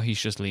 but now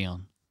he's just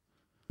Leon.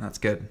 That's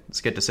good. It's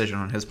a good decision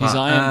on his part.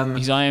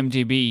 He's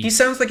IMDb. He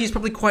sounds like he's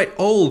probably quite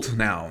old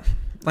now.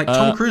 Like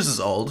Tom Cruise is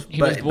old,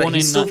 but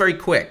he's still very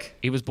quick.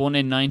 He was born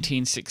in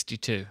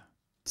 1962.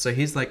 So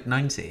he's like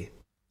 90.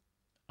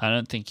 I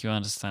don't think you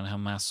understand how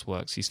maths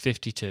works. He's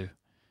 52,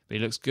 but he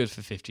looks good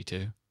for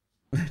 52.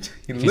 He looks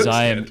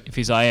good. If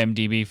his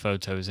IMDb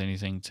photo is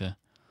anything to...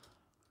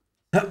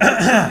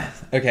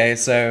 Okay,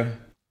 so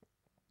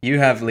you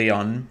have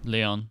Leon.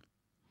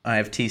 I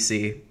have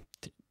TC.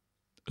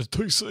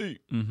 TC.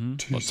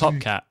 Mm-hmm. What, Top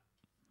Cat?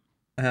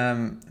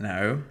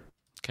 No.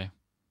 Okay.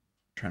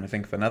 Trying to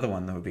think of another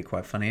one that would be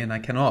quite funny, and I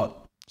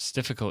cannot. It's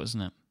difficult,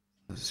 isn't it?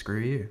 Screw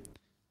you.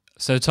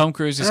 So Tom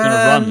Cruise is going to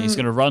run. He's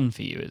going to run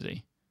for you, is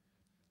he?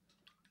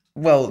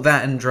 Well,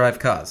 that and drive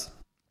cars.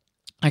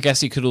 I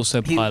guess he could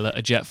also pilot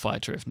a jet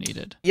fighter if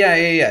needed.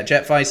 Yeah.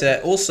 Jet fighter.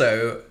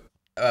 Also,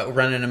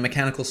 run in a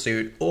mechanical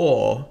suit,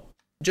 or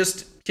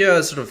just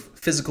pure sort of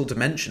physical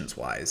dimensions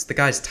wise. The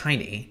guy's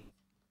tiny,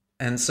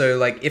 and so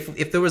like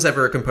if there was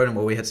ever a component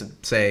where we had to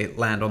say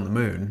land on the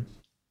moon,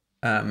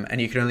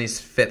 and you could only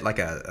fit like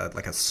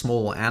a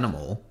small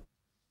animal,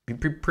 it'd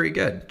be pretty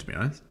good, to be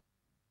honest.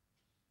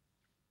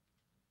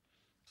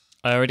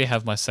 I already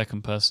have my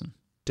second person.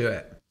 Do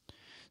it.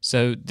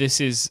 So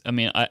this is, I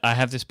mean, I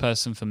have this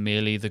person for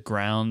merely the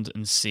ground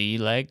and sea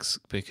legs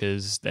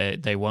because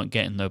they won't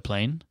get in no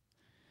plane.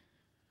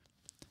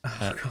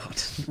 Oh,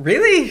 God.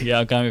 Really? Yeah,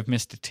 I'm going with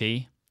Mr.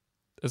 T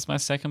as my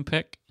second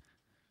pick.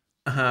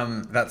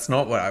 That's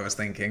not what I was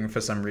thinking for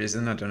some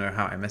reason. I don't know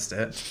how I missed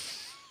it.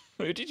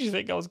 Who did you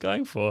think I was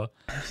going for?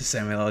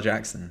 Samuel L.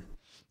 Jackson.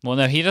 Well,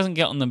 no, he doesn't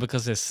get on them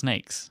because there's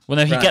snakes. Well,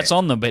 no, he gets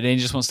on them, but then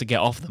he just wants to get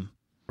off them.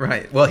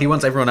 Right. Well, he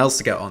wants everyone else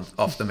to get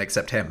off them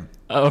except him.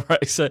 Oh,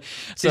 right. So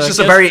he's just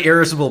a very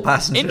irritable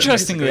passenger.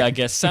 Interestingly, basically. I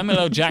guess Samuel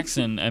L.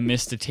 Jackson and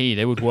Mr. T,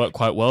 they would work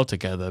quite well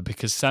together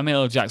because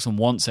Samuel L. Jackson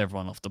wants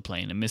everyone off the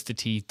plane and Mr.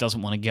 T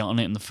doesn't want to get on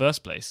it in the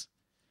first place.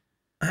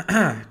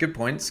 Good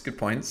points.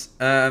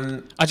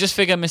 I just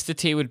figure Mr.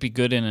 T would be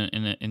good in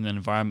an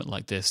environment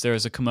like this. There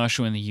is a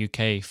commercial in the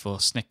UK for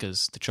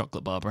Snickers, the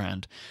chocolate bar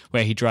brand,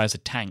 where he drives a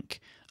tank.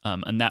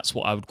 And that's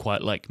what I would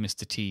quite like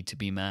Mr. T to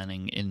be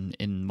manning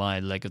in my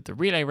leg of the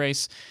relay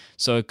race.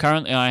 So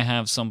currently I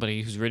have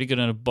somebody who's really good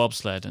in a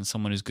bobsled and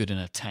someone who's good in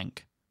a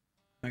tank.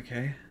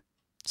 Okay.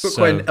 But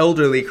quite an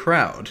elderly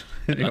crowd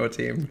in your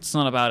team. It's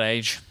not about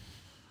age.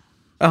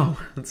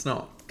 Oh, it's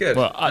not. Good.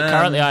 Well,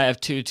 currently I have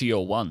 2 to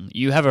your 1.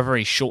 You have a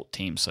very short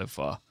team so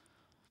far.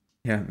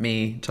 Yeah,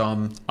 me,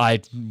 Tom.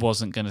 I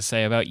wasn't going to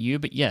say about you,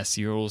 but yes,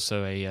 you're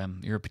also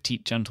you're a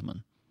petite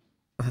gentleman.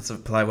 That's a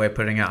polite way of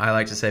putting it. I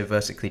like to say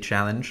vertically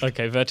challenged.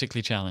 Okay,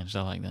 vertically challenged.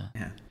 I like that.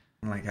 Yeah.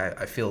 Like,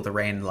 I feel the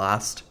rain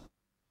last.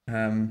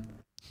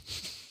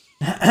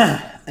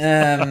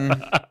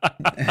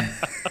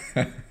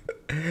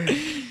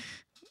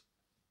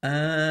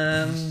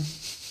 Um,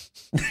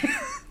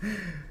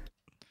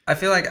 I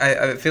feel like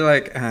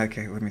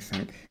okay. Let me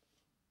think.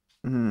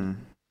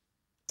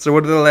 So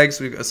what are the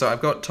legs we've got? So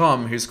I've got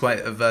Tom, who's quite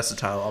a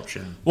versatile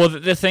option. Well,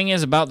 the thing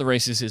is about the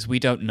races is we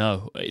don't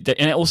know, and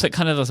it also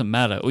kind of doesn't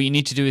matter. All you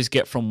need to do is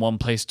get from one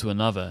place to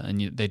another, and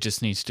there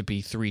just needs to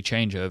be 3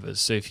 changeovers.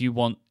 So if you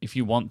want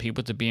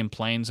people to be in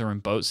planes or in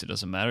boats, it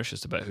doesn't matter. It's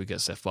just about who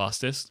gets there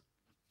fastest.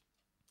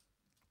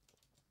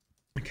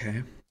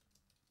 Okay.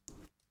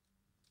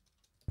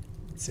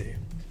 Let's see.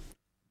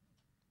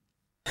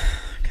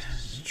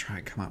 Try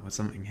and come up with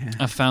something here.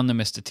 I found the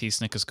Mr. T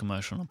Snickers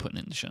commercial and I'm putting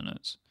it in the show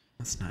notes.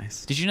 That's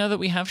nice. Did you know that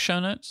we have show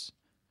notes?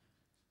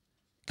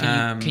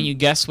 Can you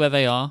guess where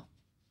they are?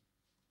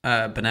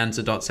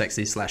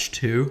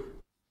 Bonanza.sexy/2.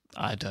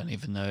 I don't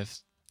even know if...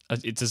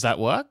 does that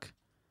work?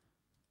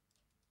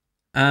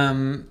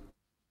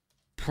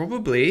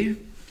 Probably.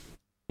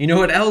 You know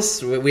what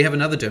else? We have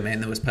another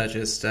domain that was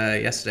purchased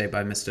yesterday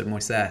by Mr.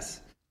 Moises.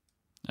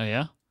 Oh,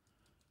 yeah?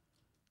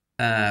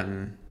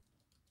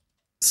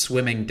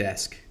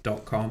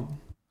 Swimmingdesk.com.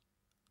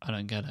 I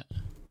don't get it.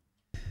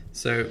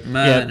 So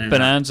Merlin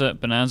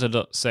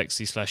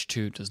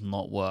Bonanza.sexy/2 does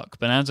not work.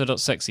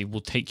 Bonanza.sexy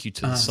will take you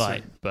to the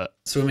site, but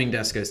Swimming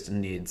Desk goes to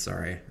need.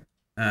 Sorry.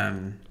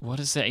 What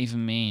does that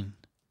even mean?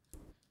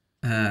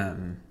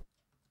 Merlin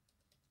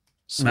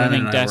Swimming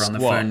and I desk. were on the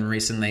what? phone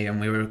recently,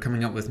 and we were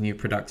coming up with new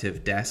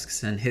productive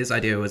desks. And his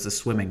idea was a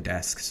swimming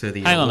desk, so that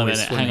Hang you're on a always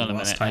minute. swimming Hang on a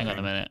whilst minute. Hang on a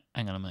typing. minute.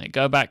 Hang on a minute.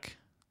 Go back.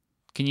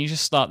 Can you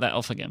just start that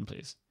off again,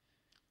 please?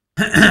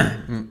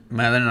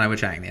 Merlin and I were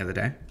chatting the other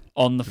day.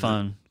 On the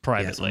phone,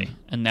 privately. Yes.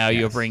 And now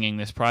you're Yes. bringing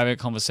this private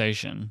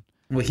conversation.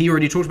 Well, he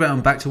already talked about it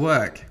on Back to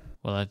Work.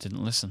 Well, I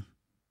didn't listen.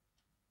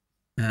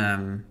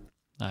 I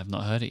have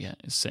not heard it yet.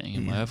 It's sitting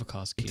in my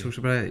Overcast He queue. talked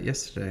about it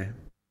yesterday.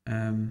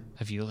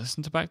 Have you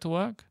listened to Back to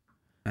Work?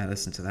 I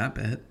listened to that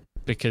bit.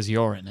 Because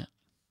you're in it.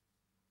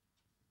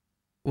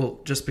 Well,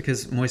 just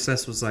because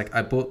Moises was like,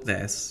 I bought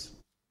this.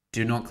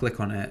 Do not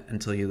click on it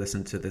until you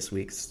listen to this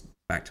week's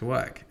Back to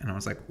Work. And I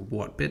was like,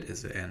 what bit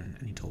is it in?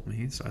 And he told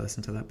me, so I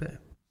listened to that bit.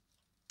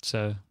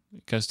 So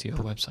it goes to your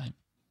website.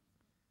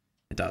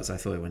 It does. I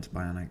thought it went to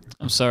Bionic.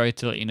 I'm sorry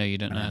to let you know you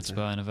don't know how to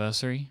spell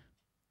anniversary.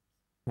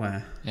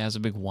 Where? It has a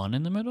big 1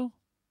 in the middle.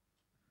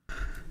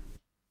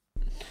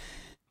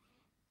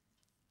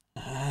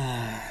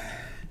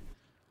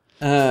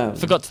 I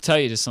forgot to tell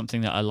you there's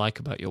something that I like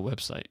about your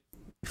website.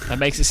 That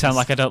makes it sound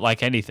like I don't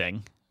like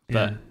anything.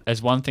 But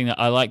there's one thing that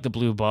I like, the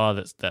blue bar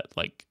that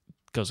like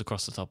goes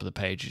across the top of the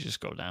page. You just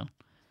scroll down.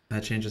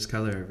 That changes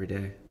color every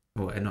day.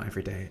 Well, not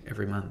every day,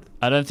 every month.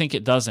 I don't think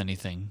it does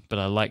anything, but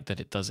I like that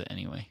it does it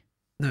anyway.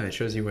 No, it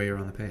shows you where you're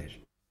on the page.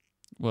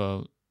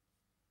 Well,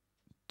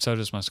 so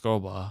does my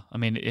scroll bar. I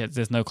mean,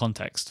 there's no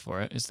context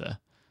for it, is there?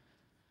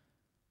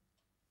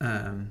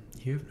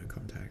 You have no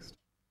context.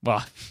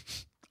 Well,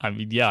 I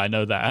mean, yeah, I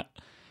know that.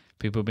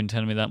 People have been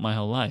telling me that my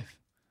whole life.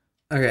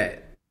 Okay.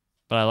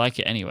 But I like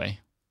it anyway.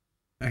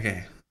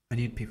 Okay. I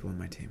need people on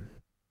my team.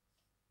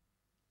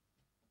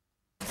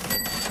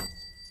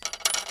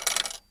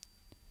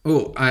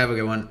 Oh, I have a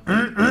good one.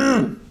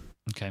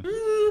 Okay.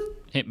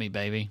 Hit me,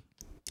 baby.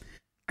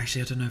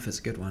 Actually, I don't know if it's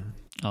a good one.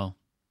 Oh.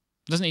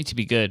 It doesn't need to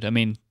be good. I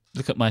mean,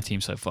 look at my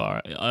team so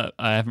far. I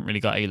haven't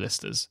really got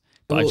A-listers.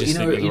 But Well, I just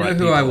think they're the you know right who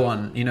people. I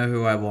want. You know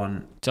who I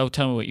want. So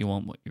tell me what you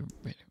want. What you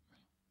really...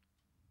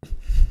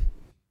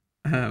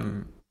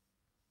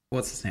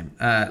 What's his name?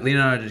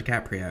 Leonardo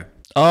DiCaprio.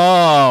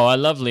 Oh, I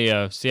love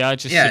Leo. See, I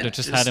should have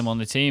just had just- him on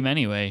the team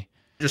anyway.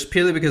 Just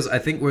purely because I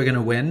think we're going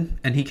to win,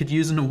 and he could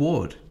use an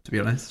award, to be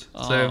honest.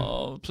 So,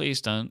 Oh,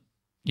 please don't.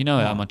 You know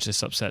how What? much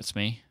this upsets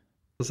me.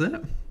 was it?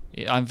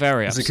 I'm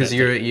very Is it upset.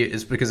 because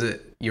it's because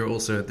you're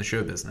also in the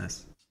show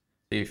business?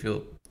 So you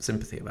feel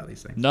sympathy about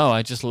these things? No,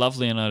 I just love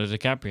Leonardo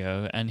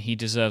DiCaprio, and he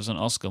deserves an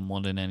Oscar more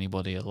than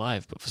anybody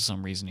alive, but for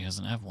some reason he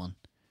doesn't have one.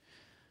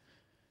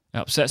 It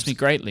upsets me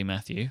greatly,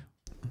 Matthew.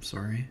 I'm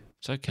sorry.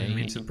 It's I okay. didn't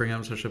mean to bring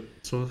up such a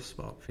sore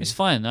spot for you. It's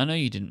fine. I know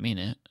you didn't mean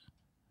it,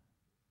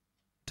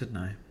 Didn't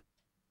I?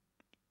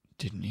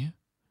 didn't you?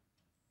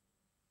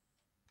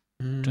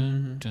 Mm,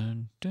 Dun,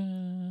 dun,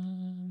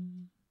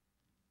 dun.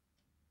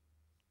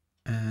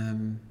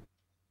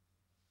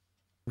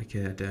 we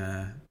could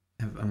have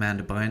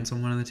Amanda Bynes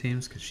on one of the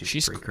teams because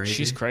she's pretty crazy.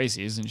 She's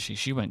crazy, isn't she?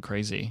 She went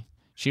crazy.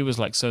 She was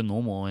like so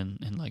normal in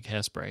like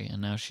Hairspray,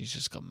 and now she's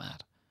just got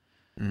mad.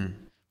 Mm.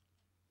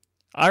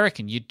 I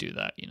reckon you'd do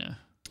that, you know.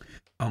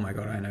 Oh my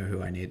god, I know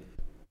who I need.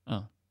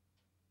 Oh.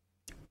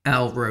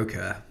 Al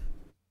Roker.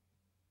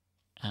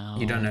 Ow.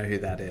 You don't know who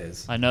that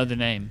is. I know the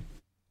name.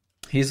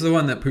 He's the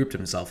one that pooped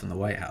himself in the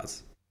White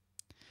House.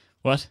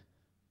 What?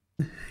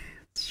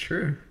 It's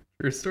true.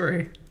 True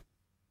story.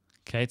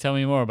 Okay, tell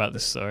me more about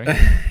this story.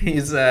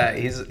 He's a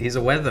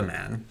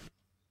weatherman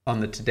on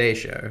the Today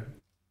Show.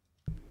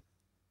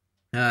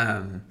 He's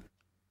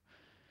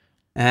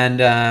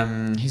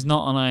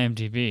not on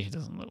IMDb, he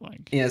doesn't look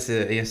like. Yes, he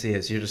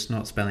is. You're just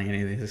not spelling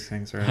any of these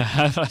things right.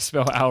 How do I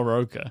spell Al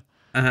Roker?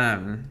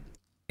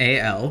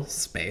 AL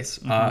space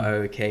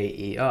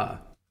ROKER.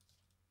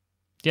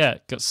 Yeah,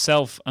 got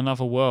Self,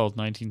 Another World,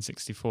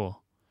 1964.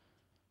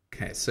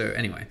 Okay, so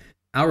anyway,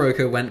 Al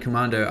Roker went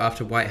commando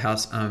after White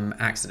House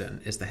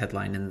accident is the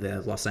headline in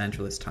the Los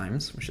Angeles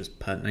Times, which is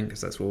pertinent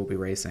because that's where we'll be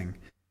racing.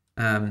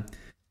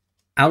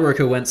 Al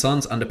Roker went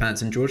sans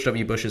underpants in George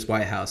W. Bush's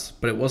White House,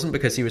 but it wasn't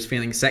because he was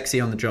feeling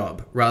sexy on the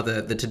job.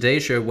 Rather, the Today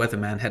Show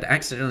weatherman had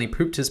accidentally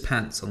pooped his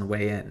pants on the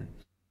way in.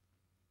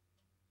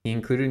 He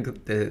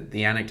included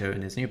the anecdote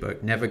in his new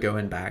book, Never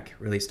Going Back,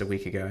 released a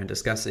week ago, and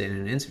discussed it in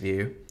an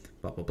interview,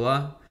 blah, blah,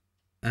 blah.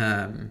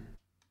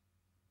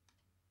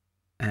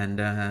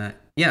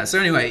 So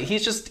anyway,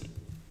 he's just...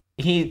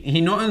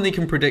 He not only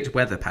can predict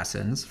weather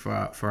patterns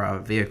for our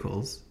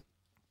vehicles,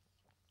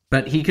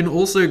 but he can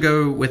also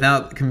go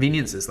without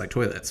conveniences like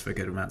toilets for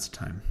good amounts of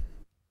time.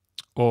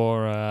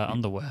 Or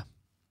underwear.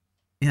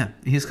 Yeah,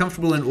 he's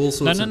comfortable in all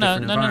sorts of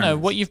different environments. No.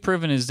 What you've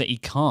proven is that he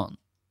can't.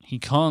 He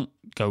can't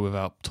go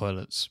without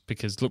toilets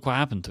because look what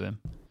happened to him.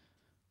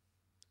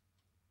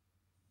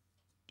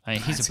 I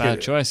mean, he's a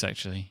bad choice,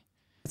 actually.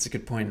 That's a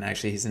good point,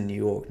 actually. He's in New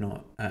York,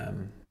 not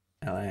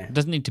LA. It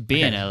doesn't need to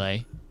be in LA.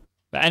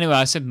 But anyway,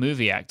 I said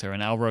movie actor,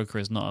 and Al Roker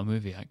is not a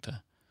movie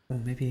actor. Well,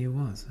 maybe he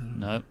was. I don't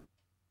know.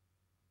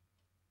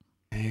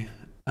 Okay.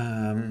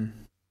 Well,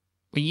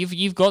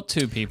 you've got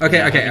two people.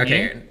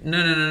 Okay.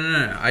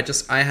 No.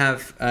 I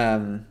have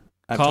Carl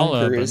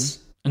Tom Cruise.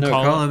 Urban.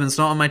 Carl Urban's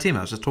not on my team.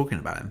 I was just talking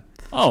about him.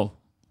 Oh.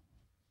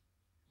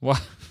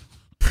 What?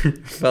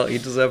 Felt he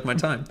deserved my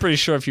time. Pretty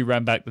sure if you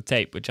ran back the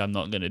tape, which I'm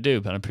not going to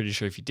do, but I'm pretty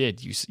sure if you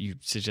did, you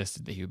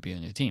suggested that he would be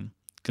on your team.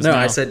 No,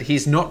 I said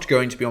he's not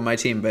going to be on my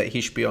team, but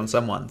he should be on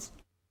someone's.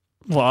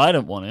 Well, I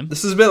don't want him.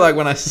 This is a bit like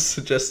when I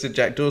suggested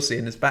Jack Dorsey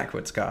in his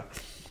backwards car.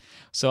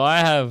 So I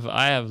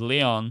have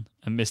Leon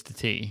and Mr.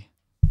 T,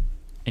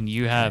 and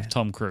you have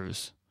Tom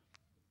Cruise.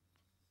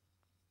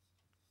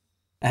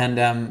 And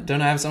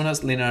don't I have someone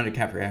else? Leonardo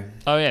DiCaprio.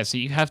 Oh yeah, so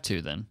you have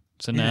two then.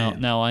 So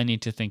now I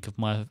need to think of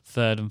my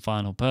third and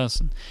final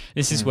person.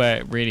 This is where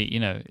it really,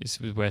 this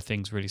is where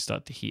things really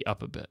start to heat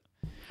up a bit.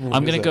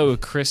 I'm going to go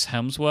with Chris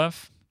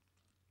Hemsworth.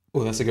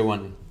 Oh, that's a good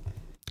one.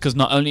 Because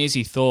not only is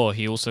he Thor,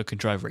 he also can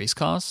drive race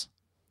cars.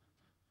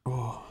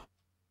 Oh.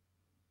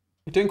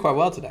 You're doing quite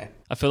well today.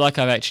 I feel like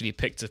I've actually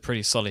picked a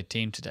pretty solid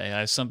team today. I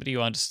have somebody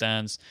who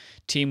understands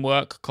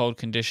teamwork, cold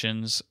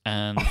conditions,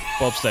 and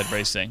bobsled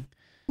racing.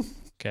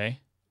 Okay.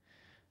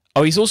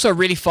 Oh, he's also a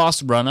really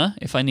fast runner,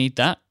 if I need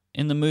that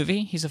in the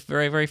movie. He's a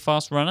very, very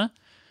fast runner.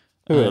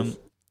 Who is?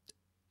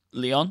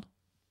 Leon.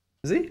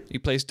 Is he? He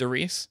plays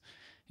Darius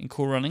in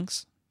Cool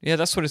Runnings. Yeah,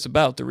 that's what it's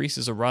about. Darius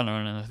is a runner,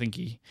 and I think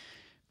he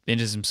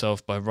injures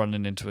himself by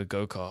running into a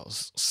go-kart or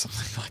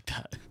something like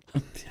that.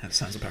 Yeah, that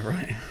sounds about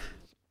right.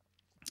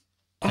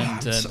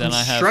 And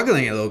I'm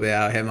struggling a little bit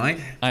out here, Mike.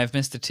 I have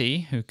Mr.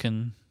 T, who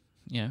can,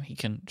 he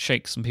can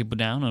shake some people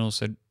down and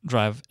also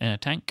drive in a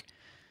tank.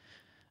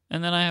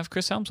 And then I have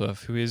Chris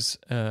Hemsworth, who is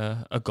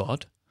a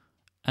god,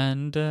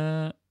 and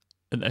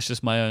that's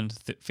just my own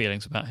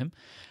feelings about him,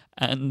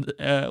 and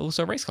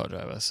also a race car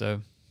driver.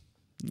 So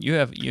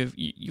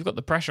you've got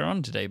the pressure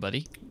on today,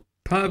 buddy.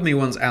 Part of me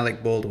wants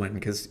Alec Baldwin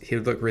because he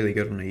would look really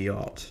good on a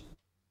yacht.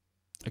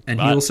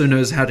 And he also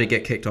knows how to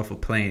get kicked off a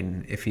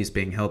plane if he's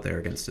being held there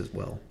against his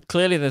will.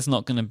 Clearly, there's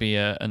not going to be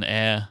an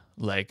air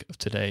leg of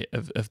today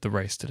of the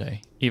race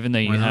today, even though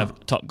you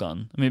have Top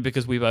Gun. I mean,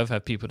 because we both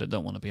have people that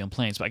don't want to be on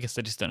planes, but I guess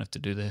they just don't have to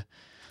do the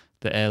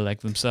air leg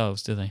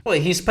themselves, do they? Well,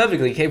 he's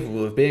perfectly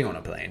capable of being on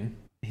a plane.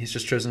 He's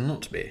just chosen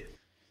not to be.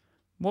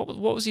 What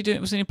was he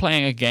doing? Wasn't he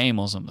playing a game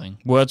or something?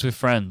 Words with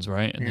Friends,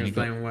 right? And he was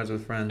playing Words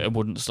with Friends. It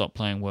wouldn't stop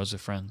playing Words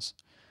with Friends.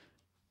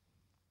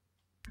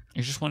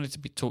 He just wanted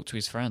to talk to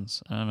his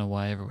friends. I don't know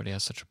why everybody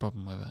has such a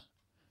problem with it.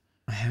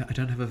 I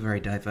don't have a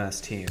very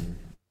diverse team.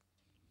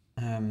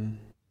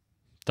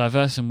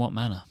 Diverse in what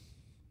manner?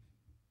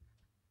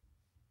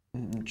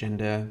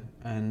 Gender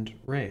and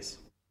race.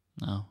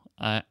 No.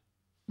 I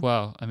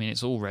mean,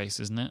 it's all race,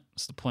 isn't it?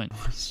 That's the point.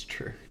 That's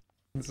true.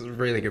 This is a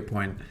really good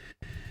point.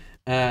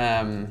 God,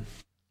 I'm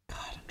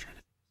trying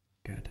to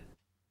be good.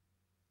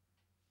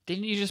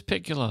 Didn't you just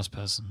pick your last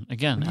person?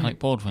 Again, Alec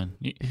Baldwin.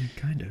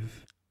 Kind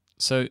of.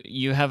 So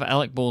you have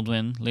Alec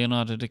Baldwin,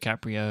 Leonardo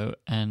DiCaprio,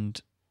 and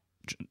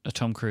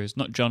Tom Cruise.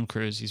 Not John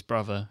Cruise, his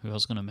brother, who I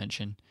was going to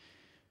mention.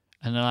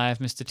 And then I have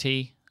Mr.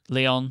 T,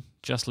 Leon,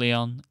 just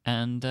Leon,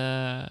 and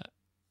the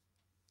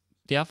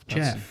other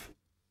person. Jeff.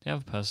 The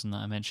other person that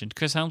I mentioned,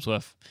 Chris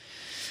Hemsworth.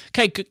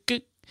 Okay,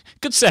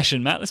 good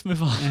session, Matt. Let's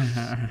move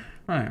on.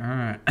 All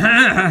right.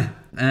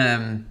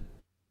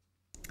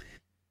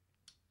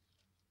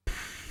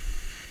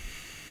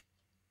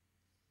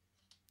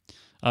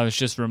 I was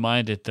just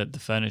reminded that the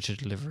furniture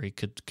delivery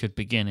could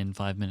begin in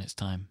 5 minutes'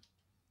 time.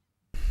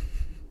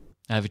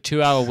 I have a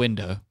 2-hour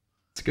window.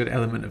 It's a good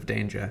element of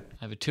danger.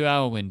 I have a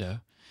 2-hour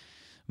window,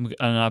 and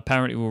I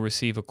apparently will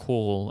receive a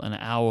call an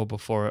hour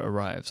before it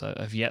arrives.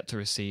 I've yet to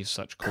receive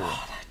such call.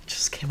 God, I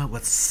just came up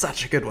with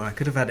such a good one. I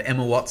could have had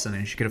Emma Watson,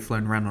 and she could have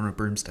flown around on a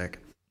broomstick.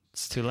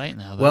 It's too late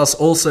now, though. Whilst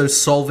also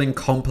solving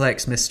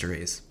complex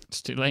mysteries.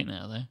 It's too late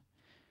now, though.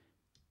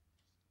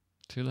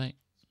 Too late.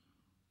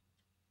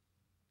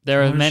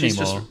 There are many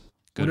more.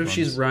 What if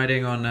she's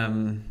riding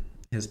on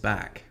his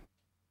back?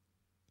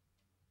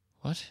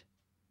 What?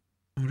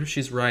 What if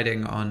she's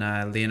riding on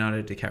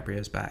Leonardo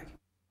DiCaprio's back?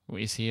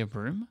 What, is he a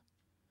broom?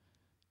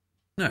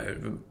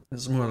 No,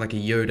 it's more like a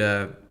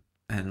Yoda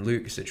and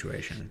Luke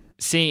situation.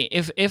 See,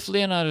 if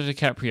Leonardo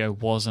DiCaprio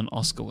was an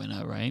Oscar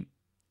winner, right?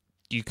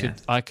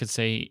 I could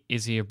say,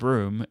 is he a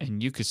broom?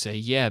 And you could say,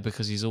 yeah,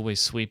 because he's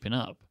always sweeping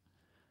up.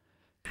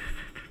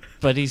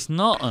 But he's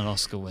not an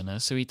Oscar winner,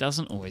 so he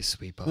doesn't always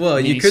sweep up. Well,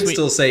 you could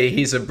still say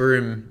he's a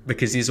broom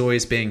because he's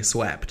always being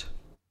swept.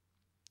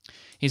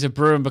 He's a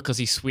broom because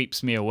he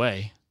sweeps me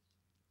away.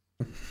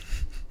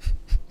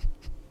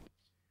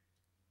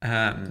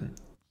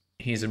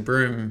 He's a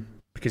broom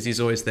because he's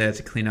always there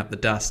to clean up the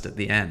dust at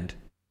the end.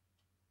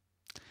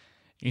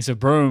 He's a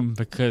broom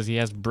because he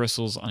has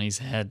bristles on his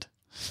head.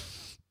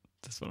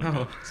 That's what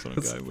I'm that's going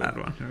a with. bad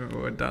one. Oh,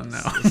 we're done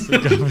now. Let's go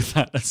with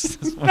that.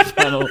 That's my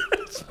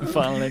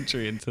final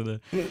entry into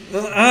the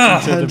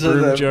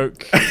broom joke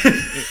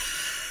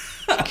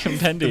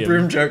compendium. The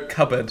broom joke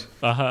cupboard.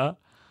 Uh-huh.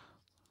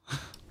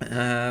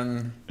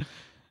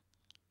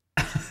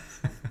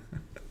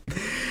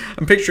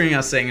 I'm picturing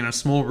us sitting in a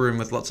small room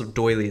with lots of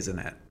doilies in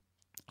it.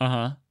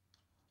 Uh-huh.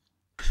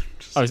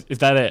 Oh, is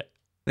that it?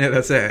 Yeah,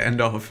 that's it. End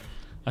of.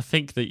 I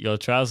think that your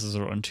trousers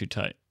are on too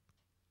tight.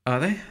 Are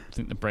they? I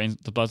think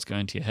the blood's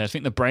going to your head. I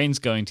think the brain's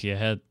going to your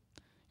head.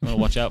 You want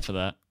to watch out for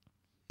that.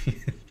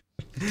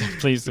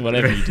 Please,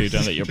 whatever you do,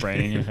 don't let your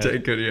brain in your head.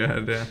 Don't go to your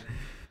head, yeah.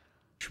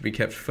 Should be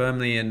kept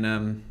firmly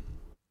in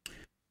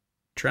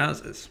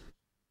trousers.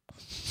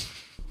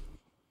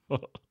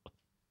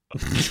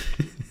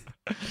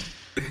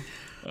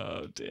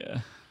 Oh,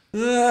 dear.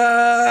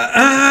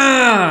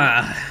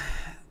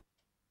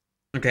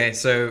 Okay,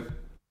 so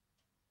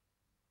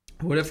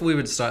what if we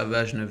would start a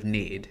version of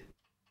Need,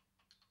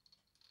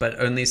 but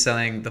only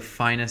selling the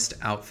finest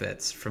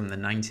outfits from the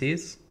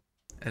 90s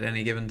at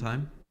any given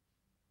time?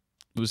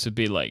 This would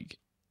be like,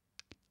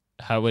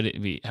 how would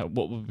it be?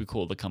 What would we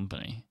call the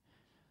company?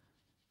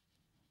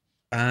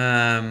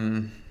 I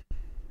don't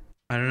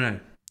know.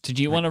 Did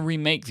you want to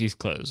remake these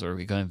clothes, or are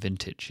we going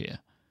vintage here?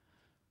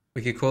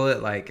 We could call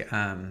it like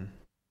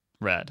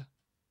Rad.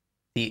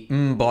 The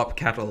Bop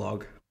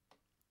catalog.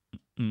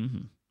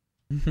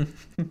 Mm-hmm.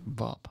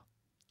 Bop.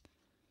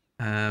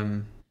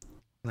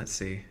 Let's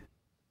see.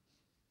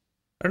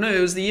 I don't know.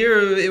 It was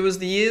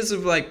the years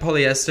of like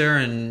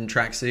polyester and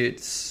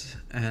tracksuits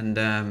and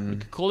We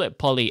could call it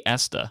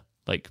polyester,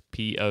 like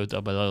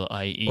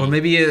POLLIE. or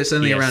maybe it's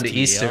only around ESTER.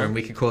 Easter, and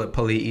we could call it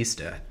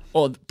polyester.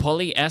 Or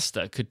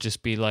polyester could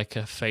just be like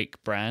a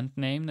fake brand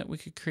name that we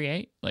could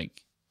create,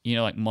 like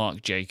like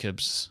Marc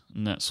Jacobs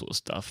and that sort of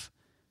stuff.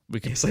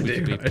 Yes, I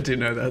do. I do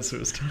know that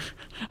sort of stuff.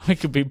 We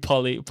could be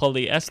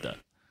polyester.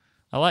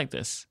 I like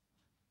this.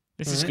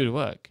 This is Alright. good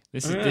work.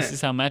 This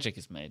is how magic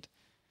is made.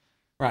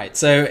 Right.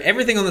 So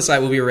everything on the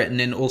site will be written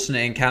in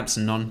alternating caps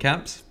and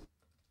non-caps.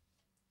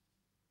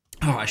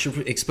 Oh, I should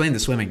explain the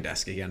swimming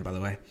desk again, by the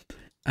way.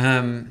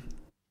 I'm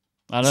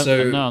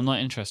not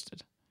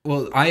interested.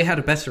 Well, I had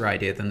a better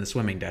idea than the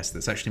swimming desk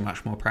that's actually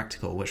much more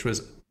practical, which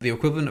was the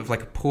equivalent of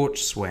like a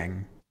porch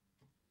swing,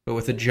 but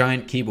with a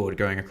giant keyboard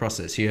going across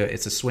it. So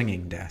it's a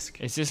swinging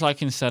desk. Is this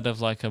like instead of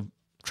like a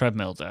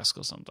treadmill desk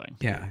or something?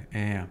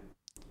 Yeah.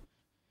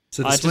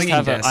 So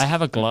I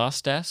have a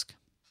glass desk.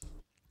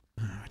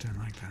 Oh, I don't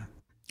like that.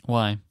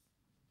 Why?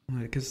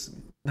 Because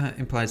that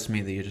implies to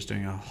me that you're just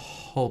doing a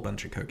whole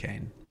bunch of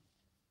cocaine.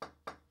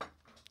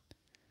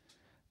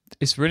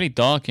 It's really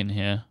dark in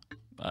here.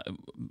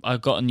 I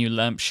got a new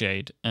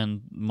lampshade,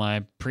 and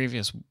my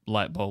previous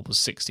light bulb was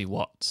 60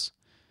 watts.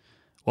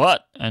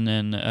 What? And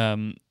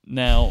then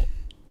now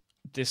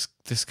this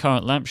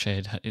current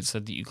lampshade, it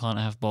said that you can't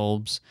have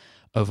bulbs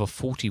over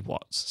 40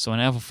 watts. So I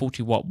now have a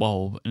 40-watt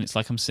bulb, and it's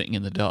like I'm sitting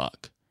in the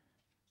dark.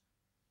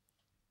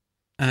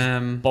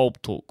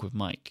 Bulb talk with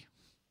Mike.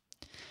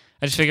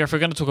 I just figure if we're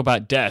going to talk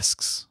about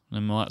desks,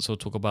 then we might as well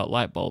talk about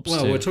light bulbs.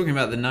 Well, too. we're talking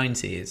about the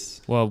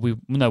 90s. Well, we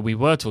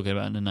were talking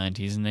about in the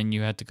 90s, and then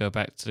you had to go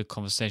back to the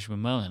conversation with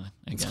Merlin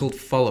again. It's called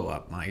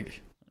follow-up,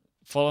 Mike.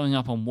 Following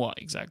up on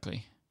what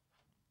exactly?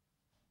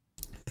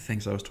 The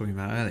things I was talking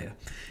about earlier.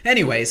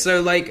 Anyway,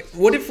 so like,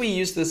 what if we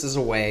use this as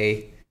a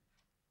way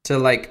to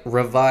like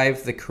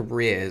revive the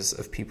careers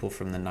of people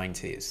from the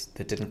 90s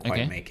that didn't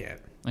quite make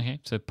it? Okay,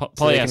 so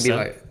So they can polyester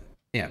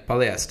be like,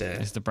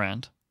 polyester. is the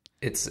brand.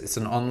 It's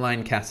an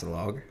online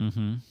catalog.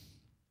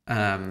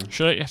 Mm-hmm.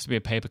 Sure, it have to be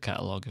a paper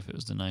catalog if it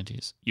was the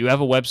 90s. You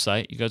have a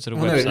website. You go to the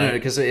website. No,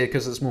 because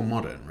it's more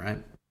modern, right?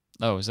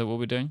 Oh, is that what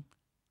we're doing?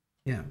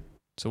 Yeah.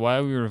 So why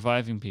are we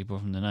reviving people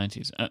from the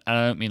 90s? And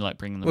I don't mean like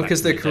bringing them back. Well,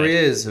 because from their the dead.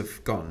 careers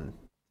have gone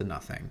to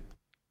nothing.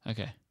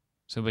 Okay,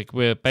 so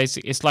we're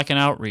basically it's like an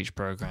outreach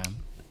program.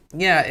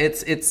 Yeah,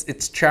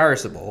 it's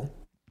charitable.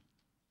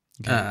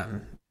 Okay.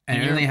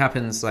 And it only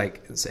happens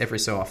like every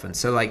so often.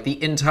 So like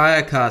the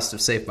entire cast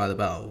of Saved by the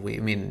Bell,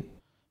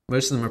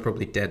 most of them are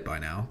probably dead by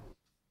now.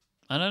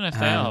 I don't know if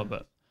they are,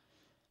 but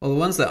well, the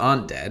ones that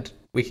aren't dead,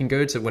 we can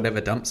go to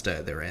whatever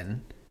dumpster they're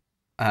in,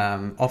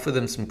 offer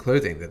them some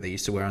clothing that they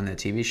used to wear on their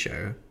TV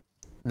show,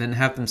 and then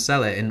have them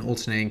sell it in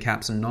alternating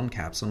caps and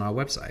non-caps on our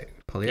website,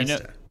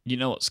 polyester. you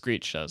know what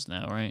Screech does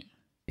now, right?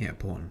 Yeah,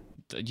 porn.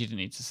 You didn't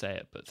need to say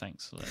it, but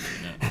thanks for letting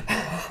me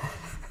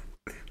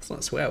know. It's not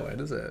a swear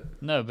word, is it?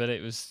 No, but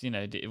it was,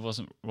 it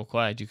wasn't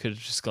required. You could have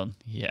just gone,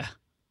 yeah,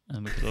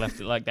 and we could have left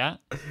it like that.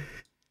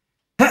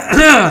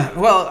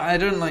 Well, I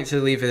don't like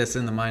to leave this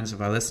in the minds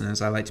of our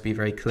listeners. I like to be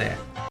very clear.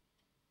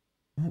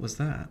 What was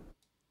that?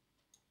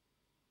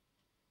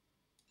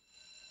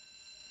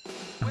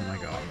 Oh my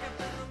god.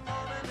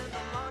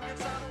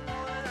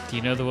 Do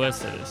you know the words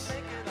to this?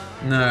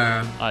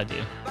 No. I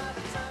do.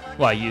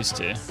 Well, I used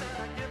to.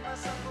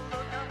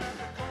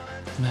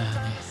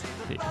 Man,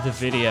 the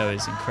video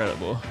is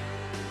incredible.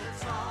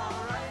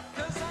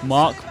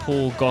 Mark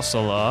Paul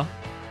Gosselaar.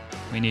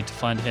 We need to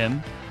find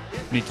him.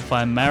 We need to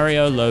find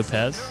Mario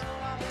Lopez.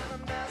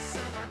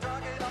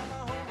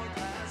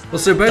 Well,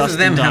 so both Dustin of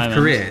them Diamond.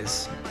 have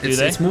careers. Do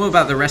they? It's more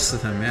about the rest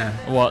of them, yeah.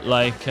 What,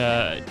 like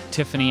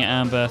Tiffany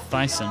Amber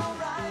Thiessen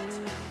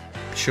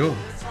Sure.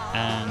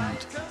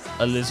 and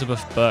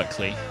Elizabeth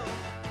Berkley.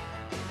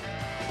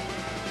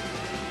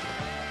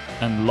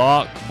 And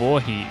Lark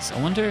Voorhees.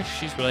 I wonder if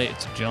she's related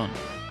to John.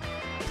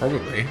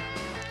 Probably.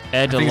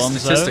 Ed I think Alonso.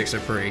 statistics are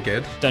pretty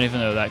good. Don't even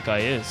know who that guy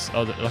is.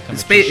 Oh, like a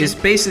It's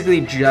magician.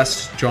 basically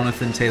just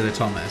Jonathan Taylor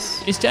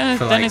Thomas. Is for, like-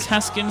 Dennis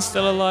Haskins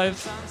still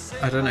alive?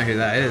 I don't know who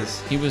that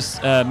is. He was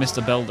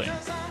Mr. Belding.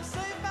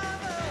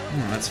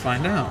 Let's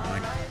find out.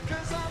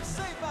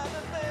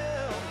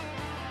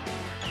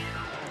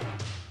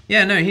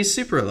 Yeah, no, he's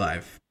super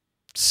alive.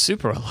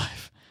 Super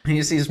alive.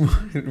 He's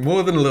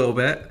more than a little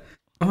bit.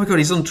 Oh my god,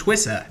 he's on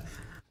Twitter.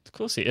 Of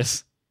course he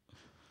is.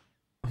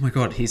 Oh my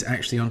god, he's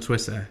actually on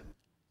Twitter.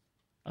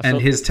 I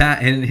And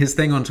felt- his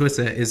thing on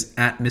Twitter is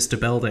at Mr.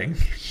 Belding.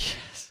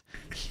 Yes.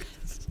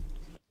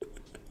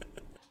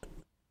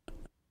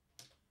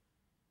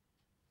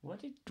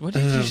 What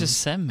did you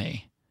just send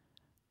me?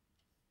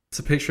 It's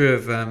a picture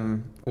of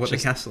what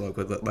Just- the catalogue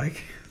would look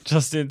like.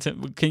 Justin,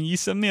 can you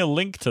send me a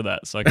link to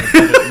that so I can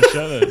put it in the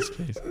show notes,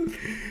 please?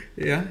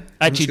 Yeah.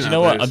 Actually, do you know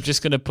what? I'm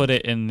just going to put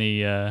it in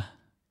the...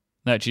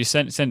 No, actually,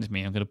 send it to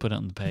me. I'm going to put it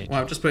on the page. Well,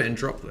 I've just put it in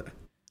Droplet.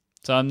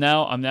 So I'm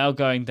now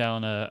going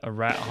down a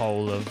rat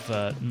hole of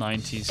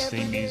 90s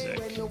theme music.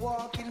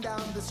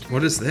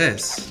 What is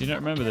this? Do you not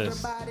remember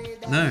this?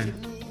 No.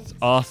 It's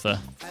Arthur.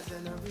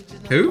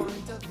 Who?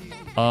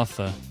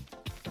 Arthur.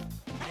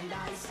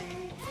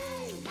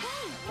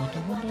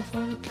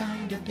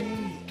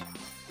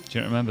 Do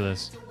you not remember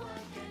this?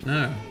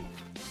 No.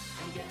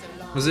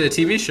 Was it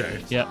a TV show?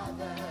 Yep.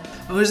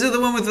 Oh, is it the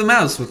one with the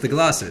mouse with the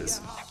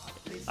glasses?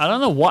 I don't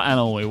know what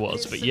animal it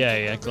was, but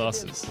yeah,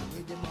 glasses.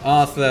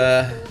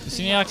 Arthur. It's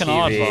like an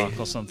TV. aardvark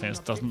or something.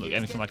 It doesn't look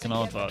anything like an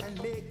aardvark.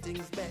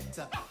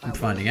 I'm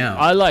finding out.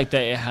 I like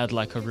that it had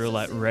like a real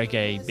like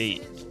reggae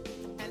beat.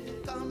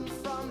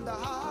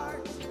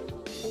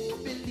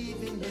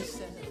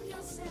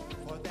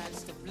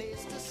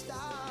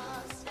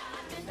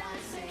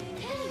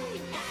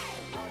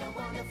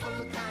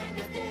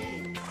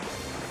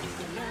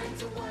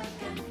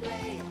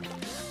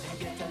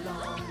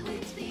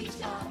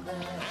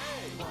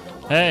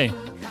 Hey,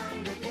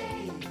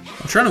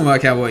 I'm trying to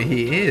work out what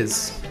he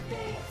is.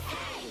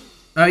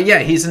 Oh yeah,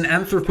 he's an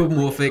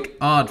anthropomorphic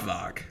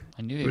aardvark.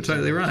 I knew it. We're was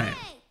totally in there. right.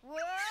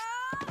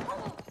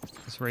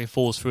 That's where he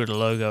falls through the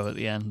logo at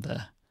the end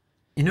there.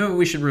 You know what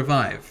we should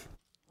revive?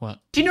 What?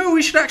 Do you know what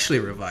we should actually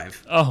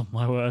revive? Oh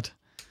my word!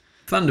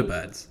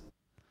 Thunderbirds.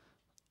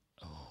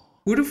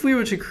 What if we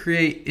were to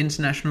create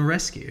international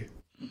rescue?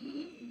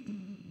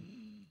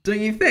 Don't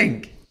you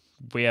think?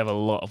 We have a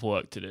lot of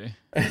work to do.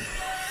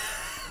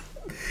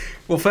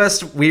 Well,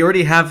 first, we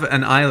already have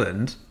an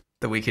island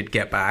that we could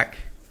get back.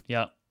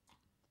 Yeah.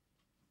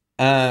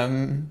 I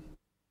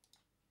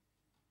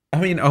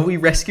mean, are we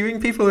rescuing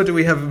people, or do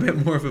we have a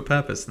bit more of a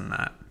purpose than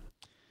that?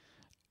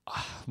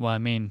 Well, I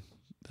mean,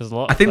 there's a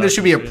lot. I think there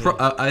should be purpose, really.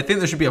 I think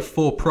there should be a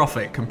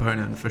for-profit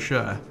component for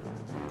sure.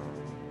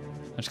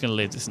 I'm just gonna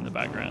leave this in the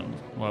background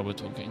while we're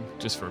talking,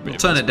 just for a bit. We'll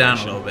of turn it down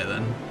a inspiration. little bit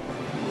then.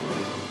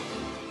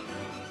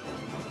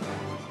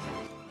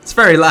 It's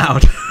very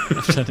loud.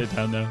 I've turned it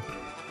down now.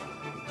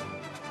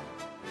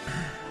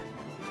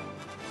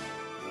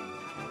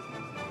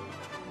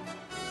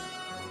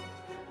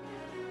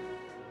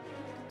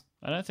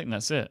 I don't think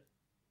that's it.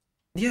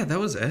 Yeah, that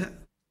was it.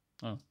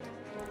 Oh.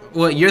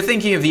 Well, you're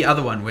thinking of the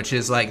other one, which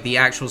is like the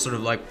actual sort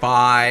of like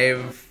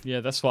 5, Yeah,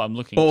 that's what I'm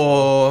looking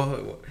for.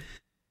 4,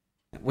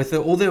 with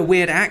all their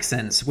weird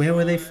accents. Where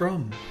were they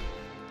from?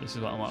 This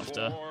is what I'm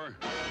after. 4,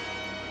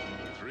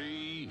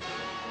 3,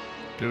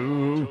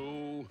 2,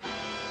 2,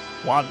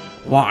 1.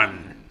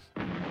 1.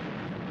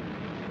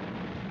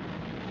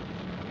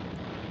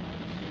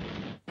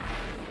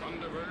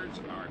 Thunderbirds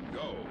are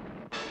go.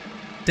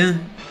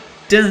 Dun,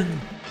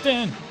 dun,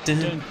 Dun, dun,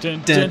 dun,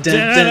 dun, dun, dun,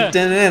 dun, dun,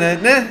 dun.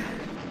 dun,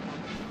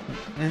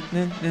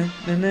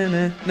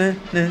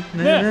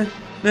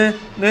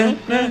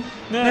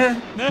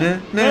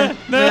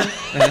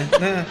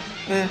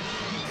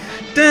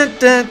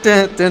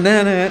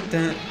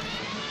 dun,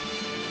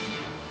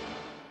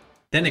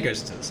 Then it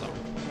goes into the song.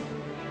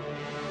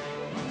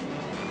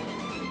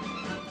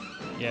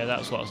 Yeah,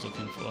 that's what I was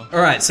looking for.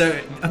 All right, so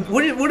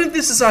what if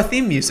this is our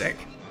theme music?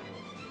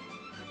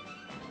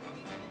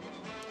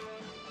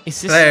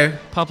 Is this So,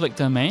 public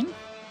domain?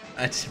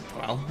 I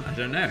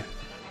don't know.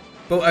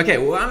 But okay,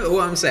 what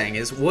I'm saying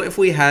is, what if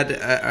we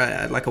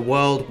had like a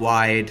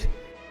worldwide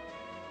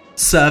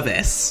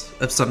service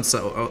of some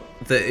sort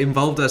that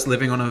involved us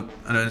living on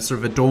a sort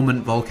of a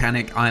dormant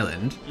volcanic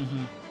island?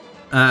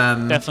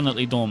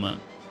 Definitely dormant.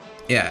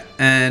 Yeah,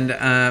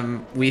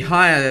 and we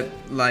hire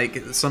like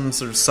some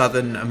sort of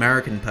Southern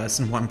American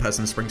person. One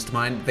person springs to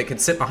mind. They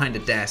could sit behind a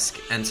desk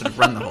and sort of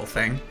run the whole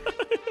thing,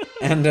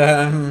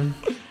 and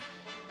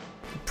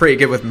pretty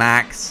good with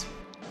Macs,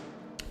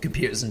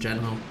 computers in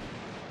general.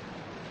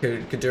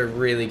 Could do a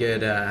really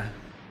good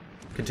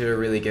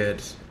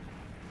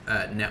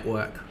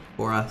network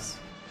for us.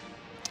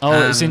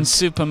 Oh, it was in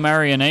Super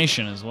Mario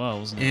Nation as well,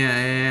 wasn't it?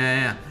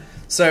 Yeah.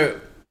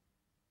 So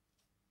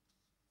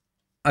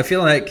I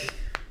feel like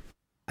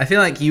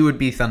you would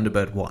be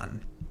Thunderbird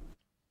 1.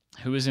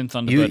 Who was in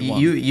Thunderbird 1?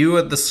 You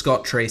are the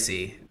Scott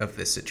Tracy of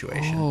this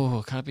situation.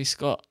 Oh, can I be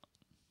Scott?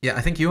 Yeah,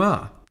 I think you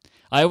are.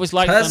 I always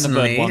liked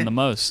Thunderbird 1 the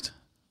most.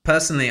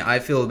 Personally, I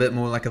feel a bit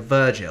more like a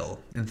Virgil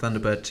in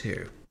Thunderbird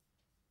 2.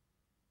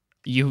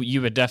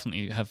 You would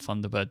definitely have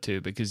Thunderbird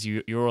 2 because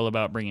you're all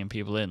about bringing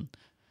people in.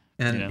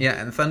 And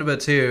and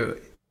Thunderbird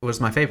 2 was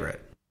my favorite.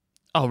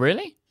 Oh,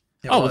 really?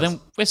 It well was. then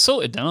we're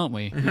sorted then, aren't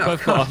we? We Oh,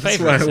 both got our God,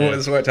 favourites here.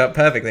 It's worked out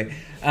perfectly.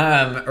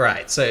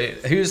 Right, so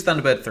who's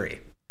Thunderbird 3?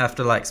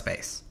 After Like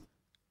Space.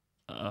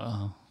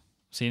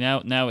 See,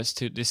 now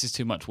this is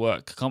too much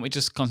work. Can't we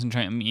just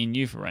concentrate on me and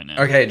you for right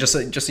now? Okay,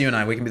 just you and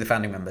I. We can be the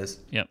founding members.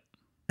 Yep.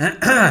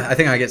 I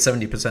think I get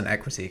 70%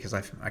 equity because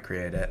I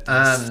created it.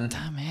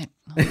 Damn it.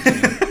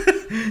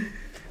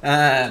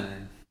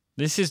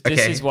 This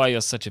is why you're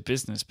such a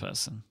business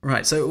person.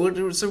 Right. So what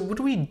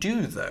do we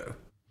do though?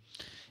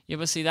 Yeah,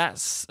 but see,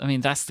 that's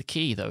the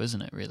key, though,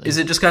 isn't it? Really? Is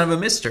it just kind of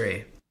a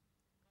mystery?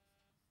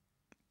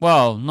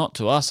 Well, not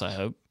to us, I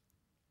hope.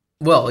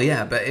 Well,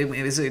 yeah, but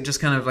is it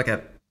just kind of like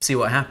a see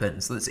what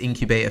happens? Let's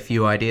incubate a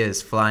few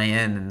ideas, fly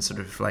in, and sort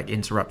of like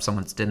interrupt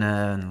someone's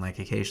dinner, and like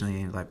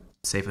occasionally like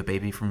save a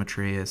baby from a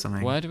tree or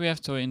something. Why do we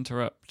have to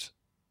interrupt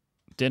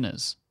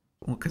dinners?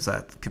 Well, because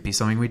that could be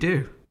something we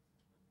do.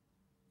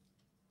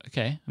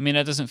 Okay. I mean,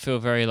 that doesn't feel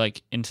very,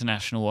 like,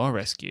 international or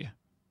rescue.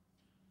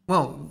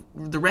 Well,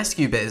 the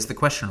rescue bit is the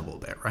questionable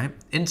bit, right?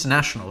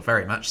 International,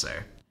 very much so.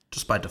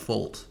 Just by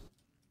default.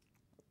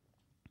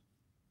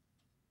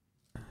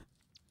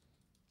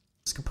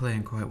 This could play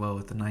in quite well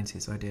with the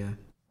 90s idea.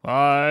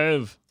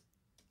 5.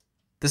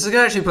 This is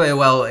going to actually play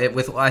well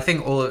with, I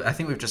think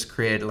we've just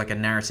created like a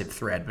narrative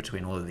thread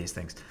between all of these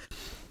things.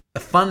 The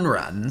fun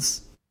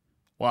runs.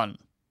 1.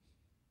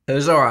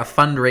 Those are our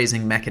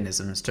fundraising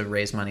mechanisms to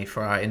raise money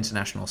for our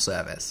international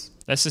service.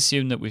 Let's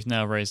assume that we've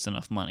now raised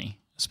enough money,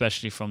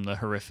 especially from the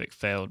horrific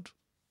failed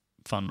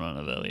fun run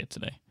of earlier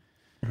today.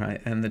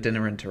 Right, and the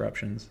dinner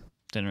interruptions.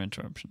 Dinner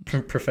interruptions.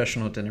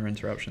 Professional dinner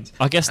interruptions.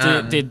 I guess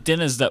the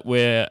dinners that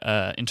we're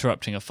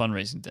interrupting are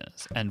fundraising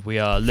dinners, and we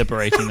are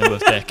liberating them of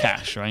their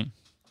cash, right?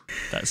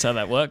 That's how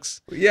that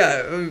works?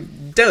 Yeah,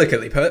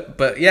 delicately put,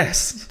 but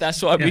yes.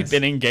 That's why we've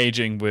been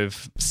engaging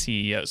with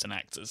CEOs and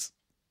actors.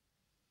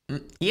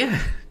 Yeah.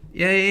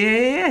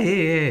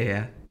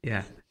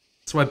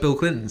 That's why Bill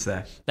Clinton's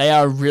there. They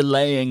are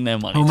relaying their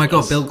money. Oh my to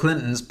god, us. Bill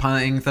Clinton's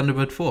piloting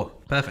Thunderbird 4.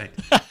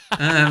 Perfect. What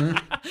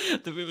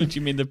do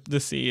you mean, the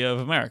CEO of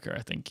America?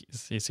 I think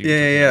he's who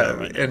you're talking about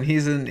right now. And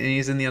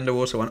he's in the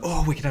underwater one.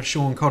 Oh, we could have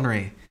Sean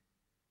Connery.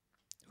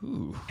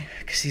 Ooh.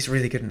 Because he's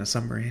really good in a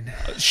submarine.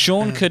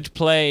 Sean could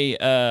play.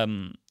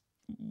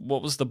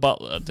 What was the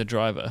butler, the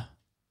driver?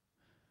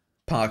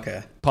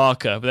 Parker.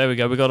 There we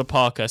go. We got a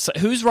Parker. So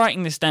who's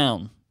writing this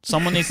down?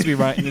 Someone needs to be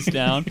writing this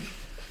down.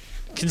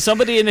 Can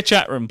somebody in the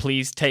chat room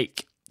please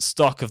take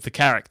stock of the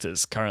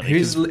characters currently?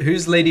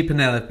 Who's Lady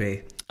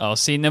Penelope? Oh,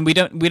 see, then we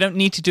don't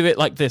need to do it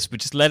like this. We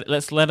just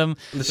let's let them.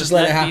 Let's just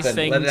let it happen. These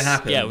things, Let it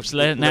happen. Yeah, we'll just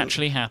let it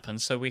naturally happen.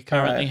 So we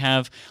currently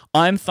have.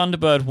 I'm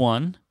Thunderbird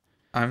 1.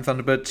 I'm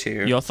Thunderbird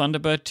 2. You're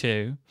Thunderbird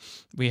 2.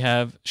 We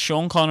have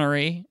Sean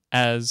Connery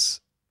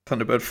as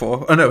Thunderbird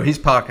 4. Oh no, he's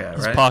Parker,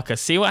 right? Parker.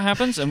 See what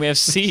happens? And we have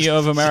CEO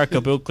of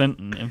America, Bill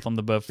Clinton, in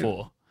Thunderbird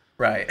 4.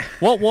 Right.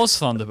 What was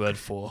Thunderbird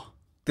 4?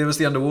 There was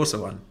the underwater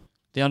one.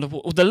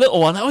 The little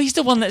one. Oh, he's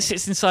the one that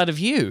sits inside of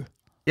you.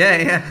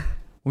 Yeah.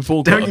 We've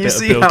all got Don't a you bit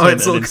see of Bill how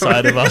it's Clinton all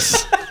inside of coming?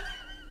 us.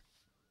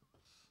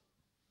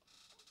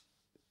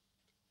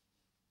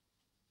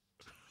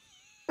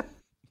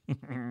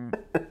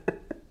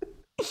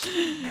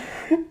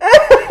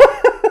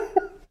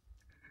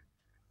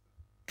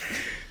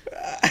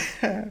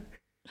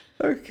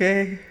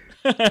 Okay.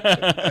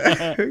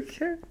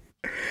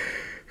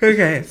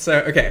 Okay.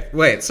 So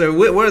wait. So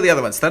what are the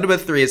other ones?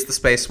 Thunderbird 3 is the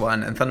space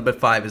one, and Thunderbird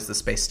 5 is the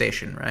space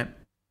station, right?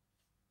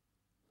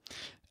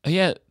 Oh,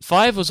 yeah,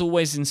 5 was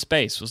always in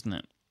space, wasn't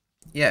it?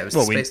 Yeah, it was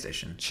the space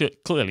station.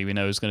 Clearly, we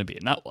know who's going to be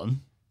in that one.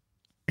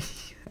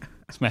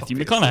 It's Matthew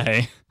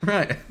McConaughey.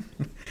 Right.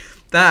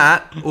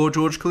 That or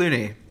George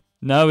Clooney.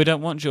 No, we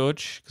don't want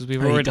George because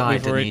we've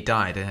already. He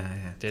died.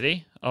 Yeah. Did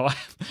he? Oh,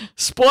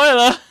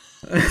 spoiler!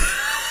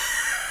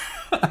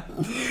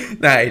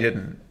 No, he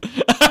didn't.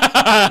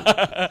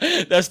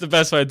 That's the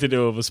best way to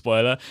do with a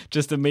spoiler.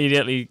 Just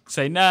immediately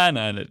say, no,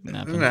 it didn't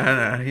happen.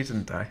 No, he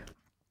didn't die.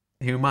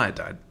 He might have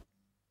died.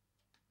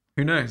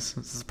 Who knows?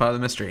 This is part of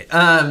the mystery.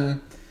 So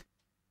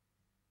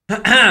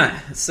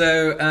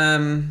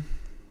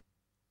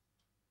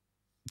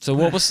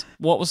what was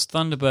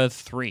Thunderbird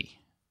 3?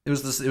 It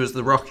was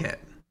the rocket.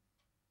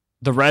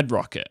 The red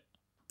rocket.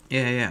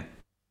 Yeah.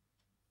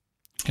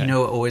 Okay. You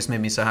know what always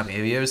made me so happy?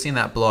 Have you ever seen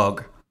that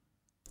blog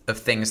of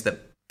things that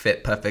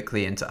fit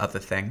perfectly into other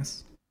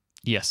things?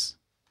 Yes.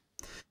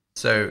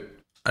 So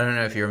I don't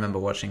know if you remember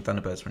watching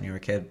Thunderbirds when you were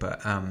a kid,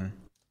 but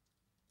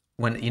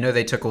when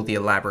they took all the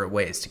elaborate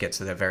ways to get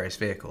to their various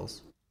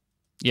vehicles.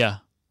 Yeah.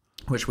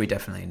 Which we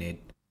definitely need.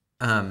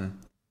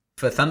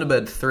 For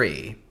Thunderbird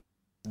 3,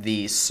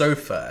 the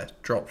sofa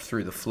dropped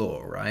through the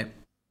floor, right?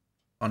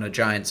 On a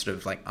giant sort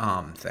of like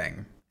arm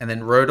thing. And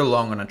then rode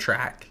along on a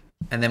track.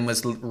 And then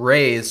was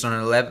raised on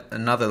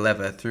another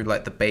lever through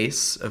like the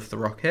base of the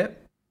rocket.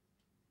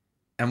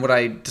 And what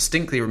I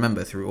distinctly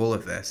remember through all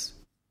of this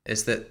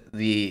is that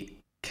the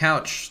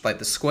couch, like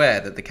the square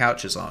that the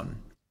couch is on,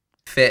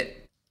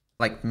 fit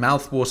like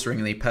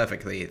mouth-wateringly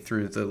perfectly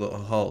through the little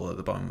hole at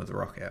the bottom of the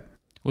rocket.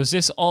 Was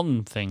this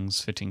on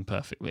things fitting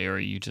perfectly, or are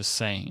you just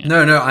saying it?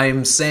 No,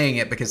 I'm saying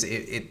it because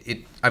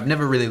it I've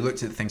never really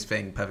looked at things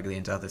fitting perfectly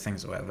into other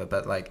things or whatever,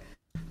 but like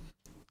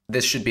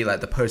this should be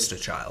like the poster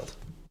child.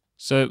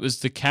 So it was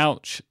the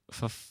couch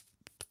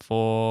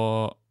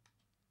for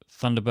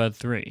Thunderbird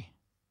 3?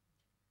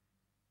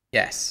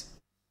 Yes.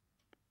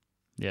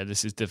 Yeah,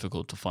 this is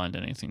difficult to find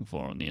anything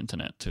for on the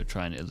internet to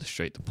try and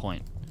illustrate the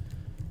point.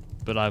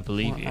 But I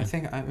believe you. I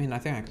think I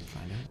can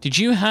find it. Did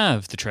you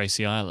have the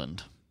Tracy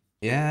Island?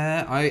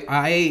 Yeah,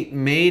 I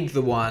made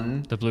the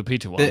one. The Blue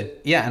Peter one?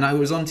 Yeah, and I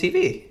was on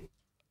TV.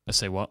 I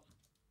say what?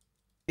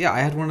 Yeah, I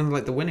had one of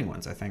like the winning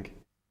ones, I think.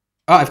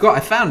 Oh, I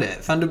found it.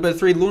 Thunderbird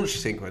 3 launch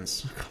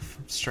sequence.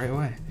 Straight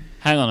away.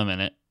 Hang on a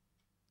minute.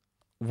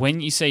 When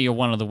you say you're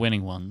one of the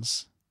winning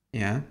ones,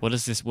 yeah. What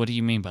do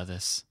you mean by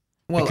this?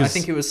 Well, because I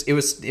think it was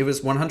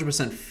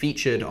 100%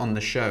 featured on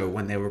the show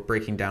when they were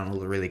breaking down all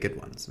the really good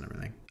ones and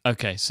everything.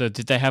 Okay, so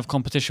did they have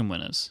competition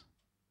winners?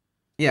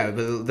 Yeah,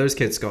 but those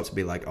kids got to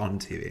be like on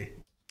TV.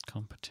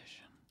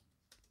 Competition.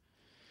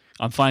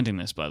 I'm finding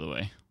this, by the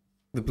way.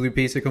 The Blue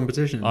Peter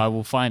competition. I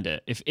will find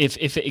it. If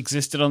it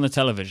existed on the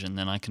television,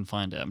 then I can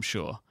find it, I'm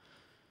sure.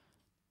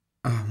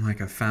 Oh, Mike,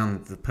 I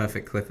found the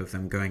perfect clip of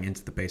them going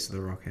into the base of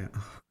the rocket.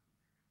 Oh.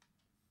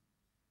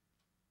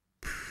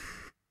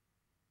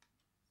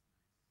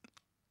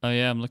 Oh,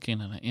 yeah, I'm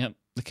looking at it. Yep,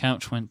 the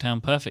couch went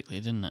down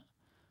perfectly, didn't it?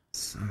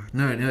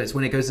 No, it's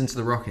when it goes into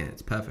the rocket.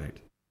 It's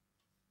perfect.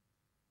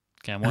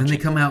 Okay, I'm and then watching.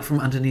 they come out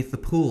from underneath the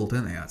pool,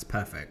 don't they? That's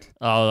perfect.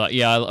 Oh,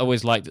 yeah, I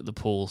always liked that the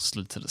pool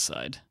slid to the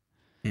side.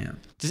 Yeah.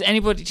 Do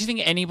you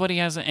think anybody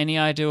has any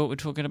idea what we're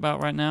talking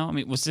about right now? I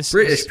mean, was this...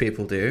 British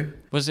people do.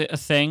 Was it a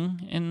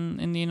thing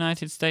in the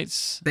United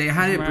States? They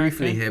had it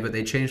briefly here, but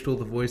they changed all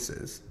the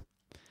voices.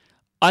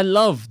 I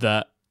love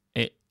that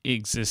it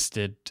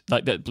existed,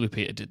 like that Blue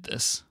Peter did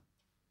this.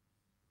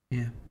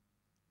 Yeah.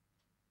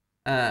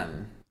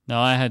 No,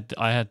 I had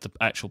the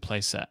actual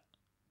play set.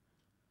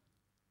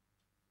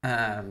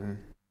 Yeah,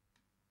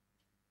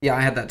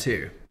 I had that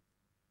too.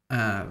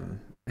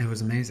 It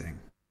was amazing.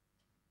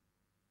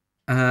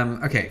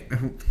 Okay,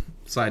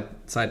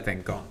 side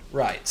thing gone.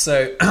 Right.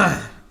 So,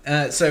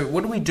 so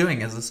what are we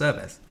doing as a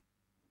service?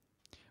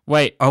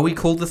 Wait, are we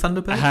called the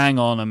Thunderbirds? Hang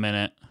on a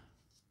minute.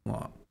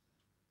 What?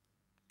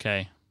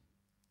 Okay.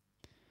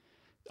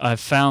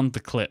 I've found the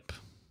clip.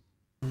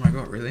 Oh my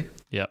god! Really?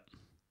 Yep.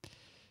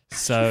 How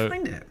So did you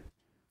find it?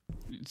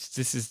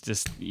 This is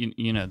just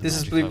you know. This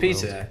is magic Blue of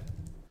Peter. world.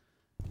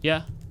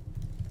 Yeah.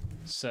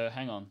 So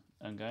hang on,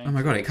 I'm going. Oh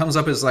my god! It comes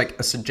up as like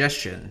a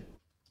suggestion.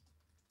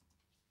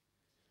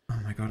 Oh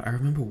my god! I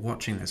remember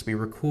watching this. We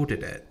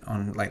recorded it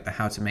on like the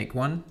How to Make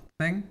One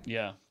thing.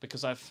 Yeah,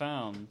 because I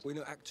found. We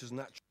know actors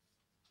naturally.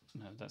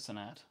 No, that's an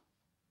ad.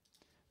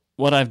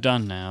 What I've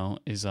done now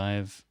is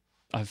I've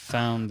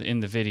found in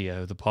the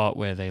video the part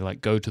where they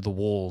like go to the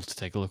wall to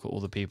take a look at all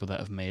the people that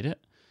have made it.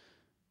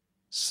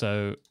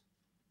 So,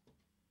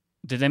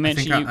 did they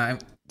mention you?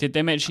 Did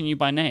they mention you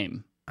by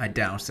name? I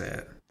doubt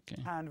it.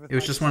 Okay. It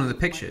was just one of the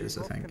pictures,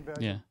 I think.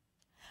 Yeah.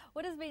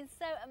 What has been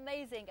so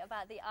amazing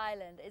about the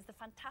island is the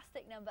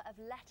fantastic number of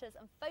letters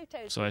and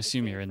photos. So I we've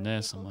assume received you're in from there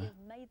people somewhere.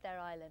 who've made their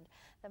island.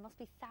 There must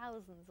be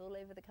thousands all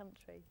over the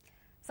country.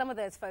 Some of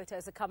those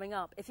photos are coming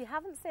up. If you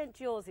haven't sent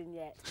yours in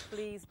yet,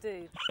 please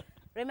do.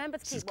 Remember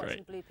to keep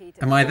watching Blue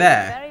Peter. Am I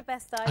there? The very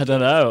best I don't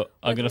know.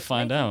 I'm whether gonna it's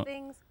find making out.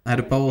 things I had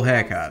a bowl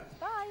haircut.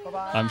 Bye.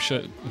 I'm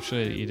sure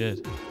that you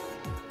did.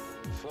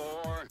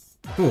 4,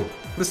 Ooh,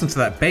 listen to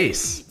that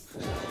bass. 2,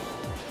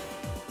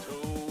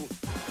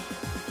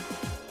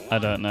 I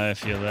don't know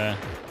if you're there.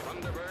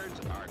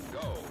 Thunderbirds are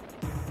go.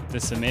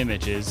 There's some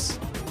images.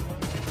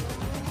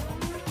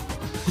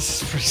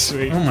 This is pretty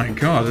sweet. Oh my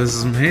god, this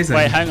is amazing.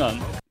 Wait, hang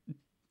on.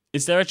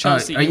 Is there a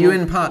chance that are you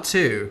in part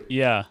 2?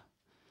 Yeah.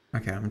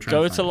 Okay, I'm trying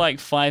Go to to find like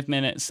 5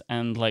 minutes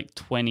and like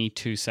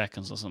 22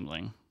 seconds or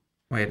something.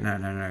 Wait,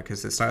 no,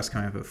 because it starts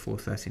coming up at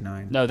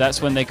 4:39. No,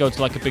 that's when they go to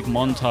like a big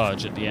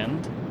montage at the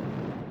end.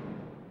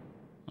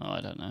 Oh, I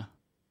don't know.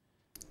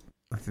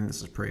 I think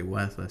this is pretty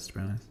worthless, to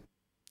be honest.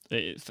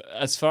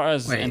 As far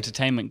as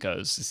entertainment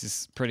goes, this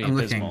is pretty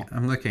abysmal.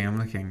 I'm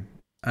looking.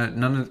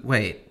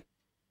 Wait.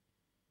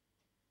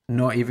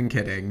 Not even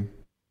kidding.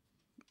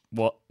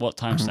 What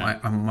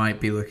timestamp? I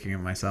might be looking at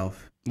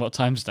myself. What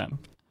timestamp?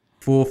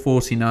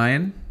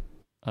 4:49.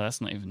 Oh,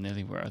 that's not even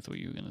nearly where I thought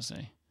you were going to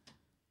say.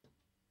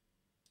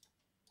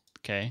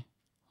 Okay.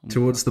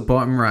 Towards the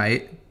bottom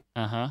right.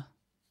 Uh-huh.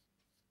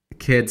 The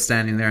kid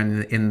standing there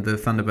in the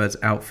Thunderbird's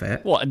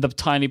outfit. What, in the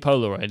tiny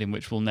Polaroid in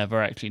which we'll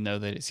never actually know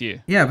that it's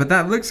you? Yeah, but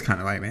that looks kind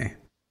of like me.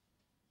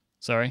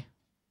 Sorry?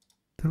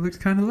 That looks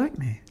kind of like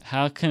me.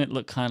 How can it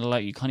look kind of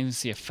like you? You can't even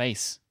see a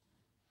face.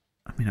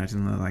 I mean, I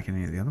didn't look like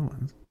any of the other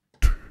ones.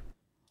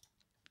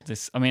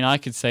 I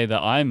could say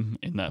that I'm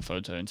in that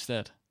photo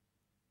instead.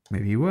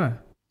 Maybe you were.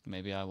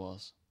 Maybe I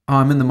was. Oh,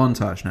 I'm in the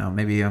montage now.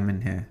 Maybe I'm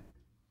in here.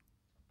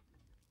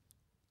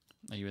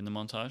 Are you in the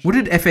montage? What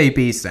did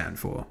FAB stand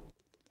for?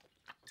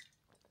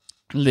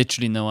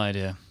 Literally no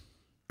idea.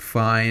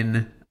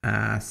 Fine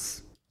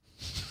ass.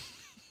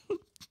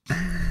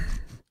 Can't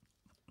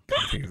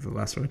think of the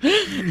last one.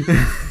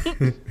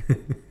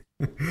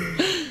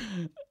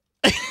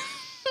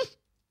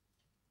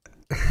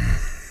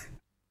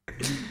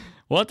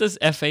 What does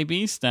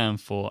FAB stand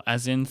for,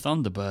 as in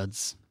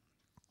Thunderbirds?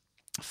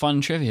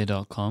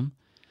 Funtrivia.com.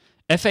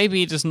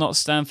 FAB does not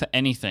stand for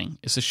anything.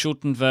 It's a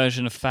shortened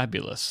version of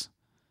fabulous.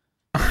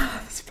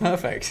 That's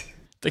perfect.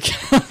 I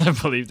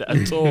don't believe that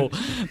at all.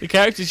 The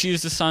characters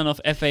used to sign off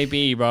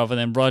FAB rather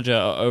than Roger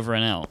or over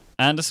and out.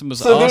 Anderson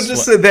was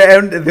asked.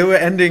 They were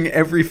ending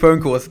every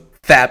phone call with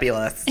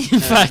fabulous. In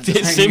fact,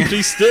 it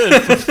simply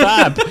stood for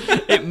fab.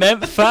 It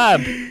meant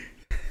fab.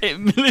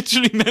 It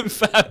literally meant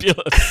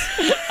fabulous.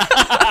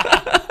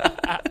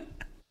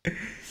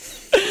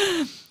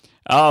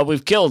 Oh,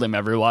 we've killed him,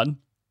 everyone.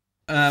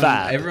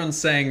 Fab. Everyone's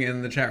saying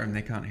in the chat room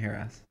they can't hear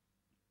us.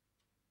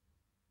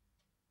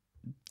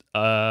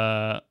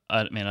 I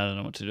don't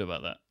know what to do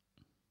about that.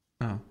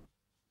 Oh.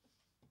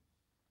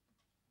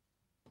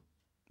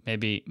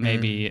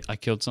 Maybe I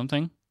killed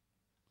something.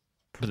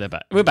 But they're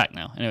back. We're back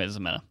now. Anyway, it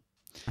doesn't matter.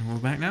 And we're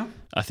back now?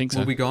 I think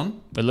so. Are we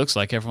gone? But it looks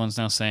like everyone's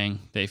now saying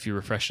that if you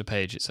refresh the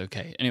page, it's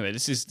okay. Anyway,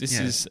 this is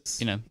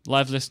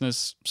live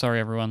listeners. Sorry,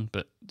 everyone,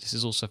 but this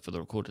is also for the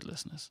recorded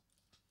listeners.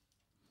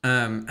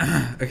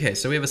 Okay,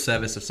 so we have a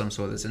service of some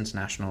sort that's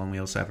international, and we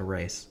also have a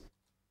race.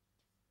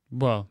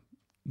 Well,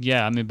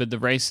 yeah, but the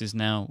race is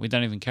now... We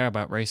don't even care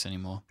about race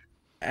anymore.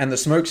 And the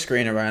smoke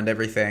screen around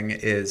everything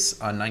is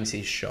our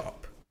 90s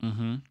shop.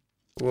 Mm-hmm.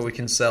 Where we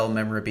can sell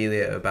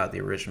memorabilia about the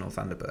original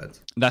Thunderbirds.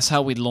 That's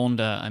how we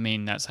launder...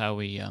 that's how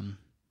we...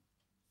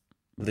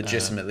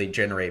 legitimately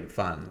generate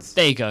funds.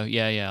 There you go.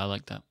 Yeah, I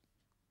like that.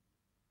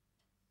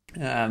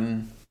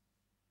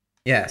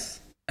 Yes.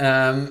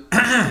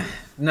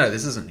 No,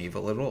 this isn't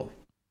evil at all.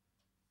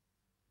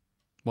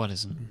 What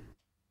isn't?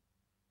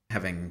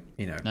 Having,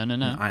 No.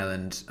 an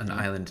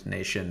island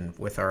nation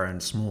with our own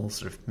small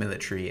sort of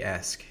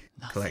military-esque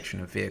collection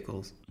of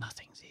vehicles.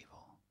 Nothing's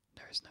evil.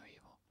 There is no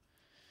evil.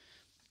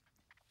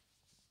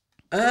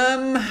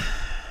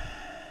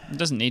 It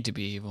doesn't need to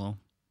be evil.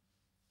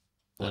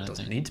 Well, it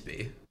doesn't need to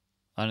be.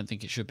 I don't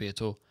think it should be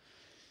at all.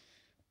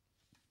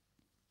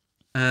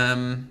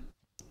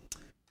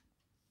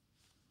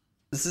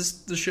 Is this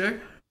the show?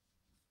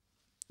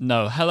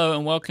 No. Hello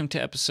and welcome to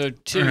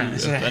episode 2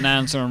 of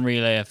Announcer on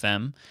Relay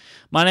FM.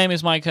 My name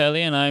is Mike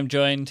Hurley and I'm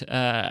joined,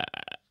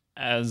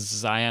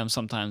 as I am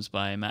sometimes,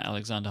 by Matt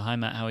Alexander. Hi,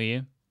 Matt. How are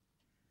you?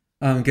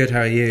 I'm good.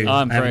 How are you?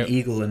 I have an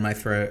eagle in my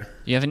throat.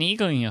 You have an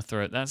eagle in your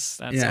throat? That's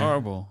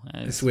horrible.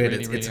 It's weird.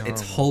 Really, it's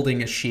really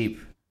holding a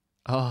sheep.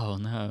 Oh,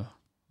 no.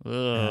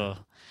 Ugh.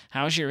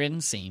 How's your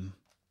inseam?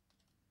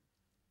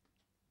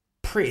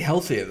 Pretty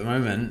healthy at the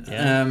moment.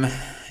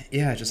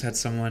 Yeah. I just had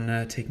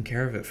someone taking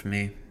care of it for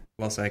me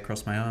whilst I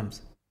crossed my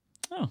arms.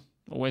 Oh,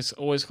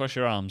 always cross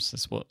your arms.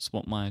 That's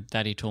what my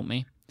daddy taught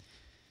me.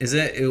 Is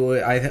it?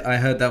 I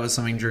heard that was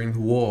something during the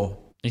war.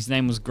 His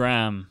name was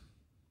Graham.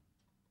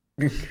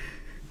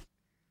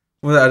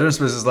 Well, I don't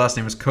suppose his last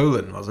name was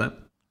Colin, was it?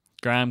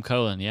 Graham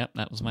Colin. Yep,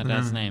 that was my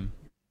dad's name.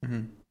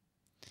 Mm-hmm.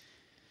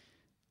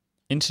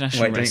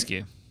 International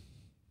Rescue.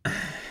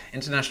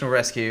 International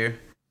Rescue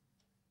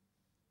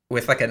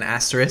with like an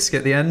asterisk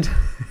at the end.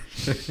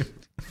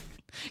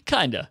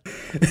 Kinda.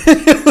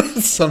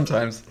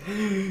 Sometimes.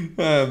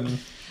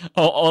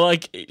 Or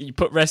like you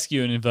put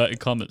rescue in inverted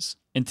commas.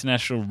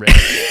 International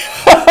Rescue.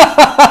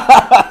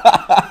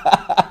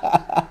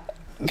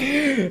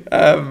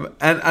 And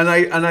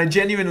I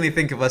genuinely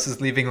think of us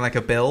as leaving like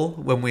a bill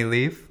when we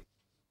leave.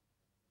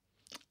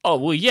 Oh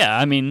well,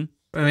 yeah.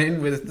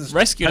 With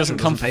rescue doesn't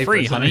come for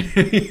free, honey.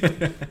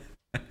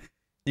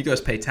 You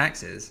guys pay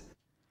taxes.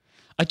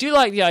 I do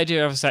like the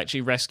idea of us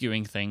actually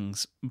rescuing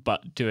things,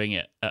 but doing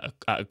it at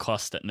a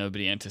cost that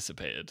nobody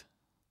anticipated.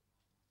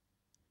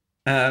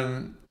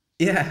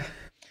 Yeah.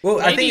 Well,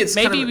 I think it's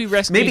maybe we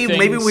rescue things.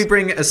 Maybe we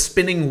bring a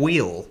spinning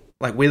wheel,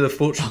 like Wheel of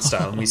Fortune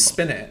style, and we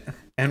spin it.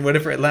 And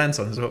whatever it lands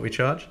on is what we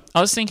charge.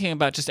 I was thinking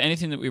about just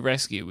anything that we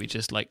rescue, we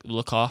just like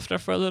look after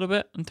for a little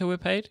bit until we're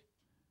paid.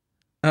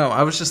 Oh,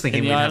 I was just thinking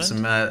In we'd the have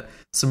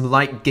some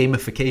light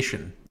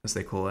gamification, as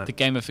they call it. The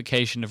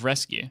gamification of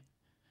rescue.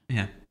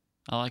 Yeah.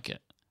 I like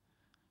it.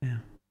 Yeah.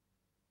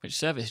 Which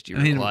service do you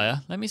I mean-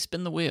 require? Let me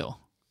spin the wheel.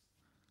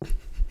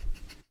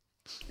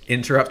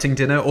 Interrupting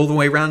dinner all the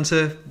way round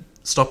to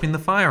stopping the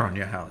fire on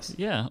your house.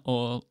 Yeah,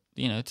 or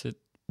to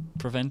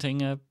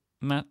preventing a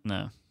No,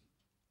 No.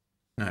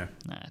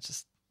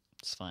 it's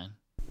fine.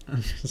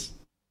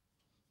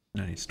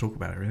 No need to talk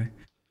about it, really.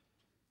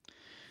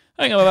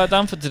 I think I'm about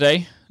done for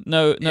today.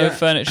 No Yeah.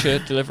 furniture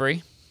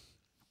delivery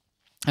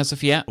as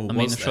of yet. Or I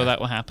mean, was I'm sure there? that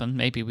will happen.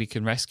 Maybe we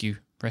can rescue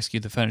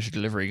the furniture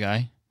delivery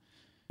guy.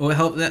 Or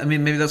help. I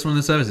mean, maybe that's one of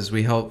the services.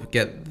 We help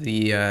get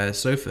the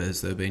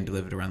sofas that are being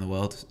delivered around the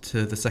world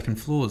to the second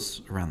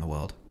floors around the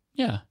world.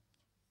 Yeah,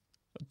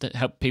 that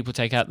help people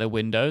take out their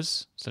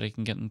windows so they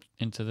can get them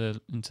into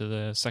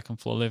the second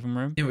floor living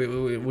room. Yeah,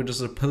 we're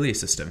just a pulley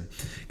system.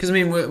 Because I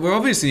mean, we're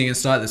obviously going to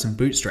start this and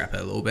bootstrap it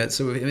a little bit.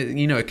 So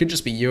it could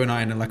just be you and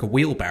I in like a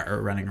wheelbarrow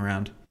running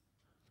around.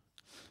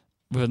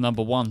 With a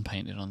number 1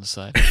 painted on the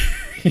side.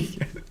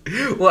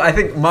 Well, I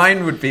think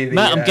mine would be the.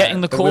 Matt, I'm getting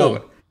the call.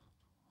 wheel-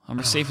 I'm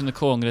receiving the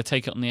call. I'm going to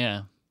take it on the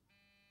air.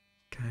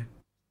 Okay.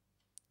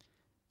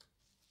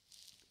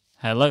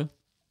 Hello.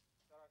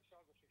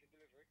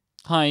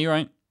 Hi, you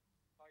right?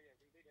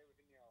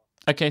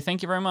 Okay,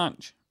 thank you very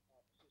much.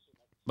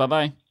 Bye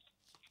bye.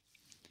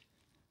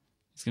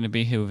 It's going to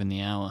be here within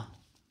the hour.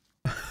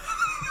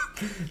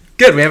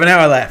 Good. We have an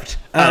hour left.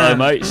 Hello,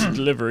 mate. It's a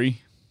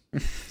delivery.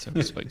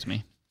 Somebody spoke to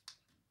me.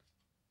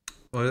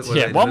 What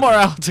Yeah, are one they more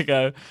hour to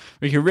go.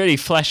 We can really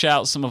flesh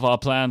out some of our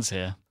plans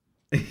here.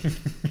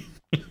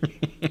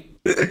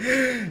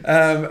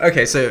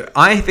 Okay, so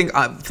I think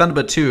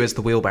Thunderbird 2 is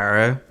the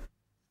wheelbarrow.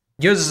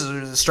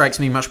 Yours strikes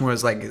me much more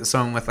as like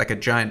someone with like a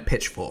giant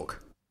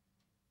pitchfork.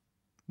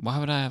 Why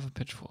would I have a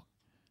pitchfork?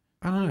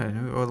 I don't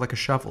know, or like a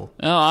shovel.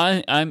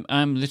 No,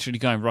 I'm literally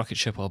going rocket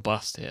ship or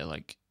bust here.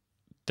 Like,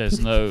 there's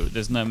no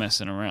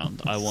messing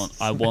around. I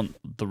want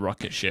the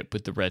rocket ship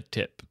with the red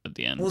tip at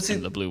the end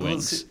and the blue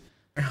wings.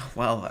 I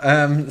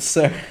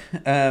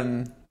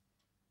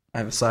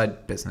have a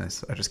side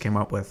business I just came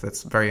up with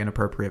that's very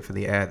inappropriate for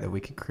the air that we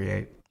could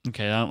create.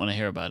 Okay, I don't want to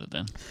hear about it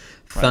then.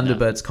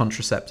 Thunderbird's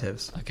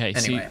contraceptives. Okay,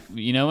 Anyway.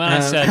 see, you know what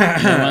I said?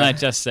 You know what I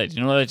just said?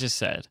 You know what I just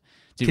said?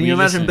 Did Can we you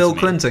imagine listen Bill to me?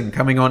 Clinton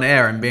coming on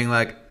air and being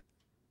like,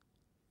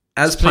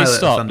 as Please pilot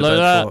stop. of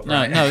Thunderbird 4,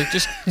 right? No,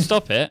 just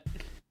stop it.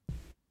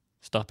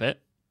 Stop it.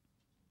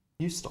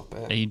 You stop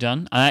Are it. you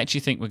done? I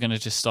actually think we're going to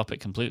just stop it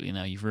completely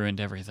now. You've ruined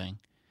everything.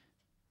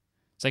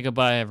 Say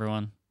goodbye,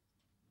 everyone.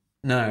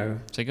 No.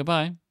 Say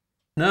goodbye.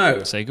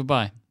 No. Say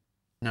goodbye.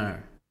 No.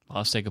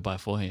 I'll say goodbye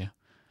for you.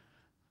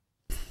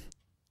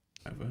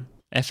 Over.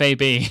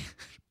 FAB.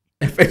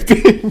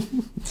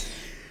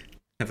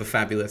 Have a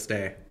fabulous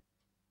day.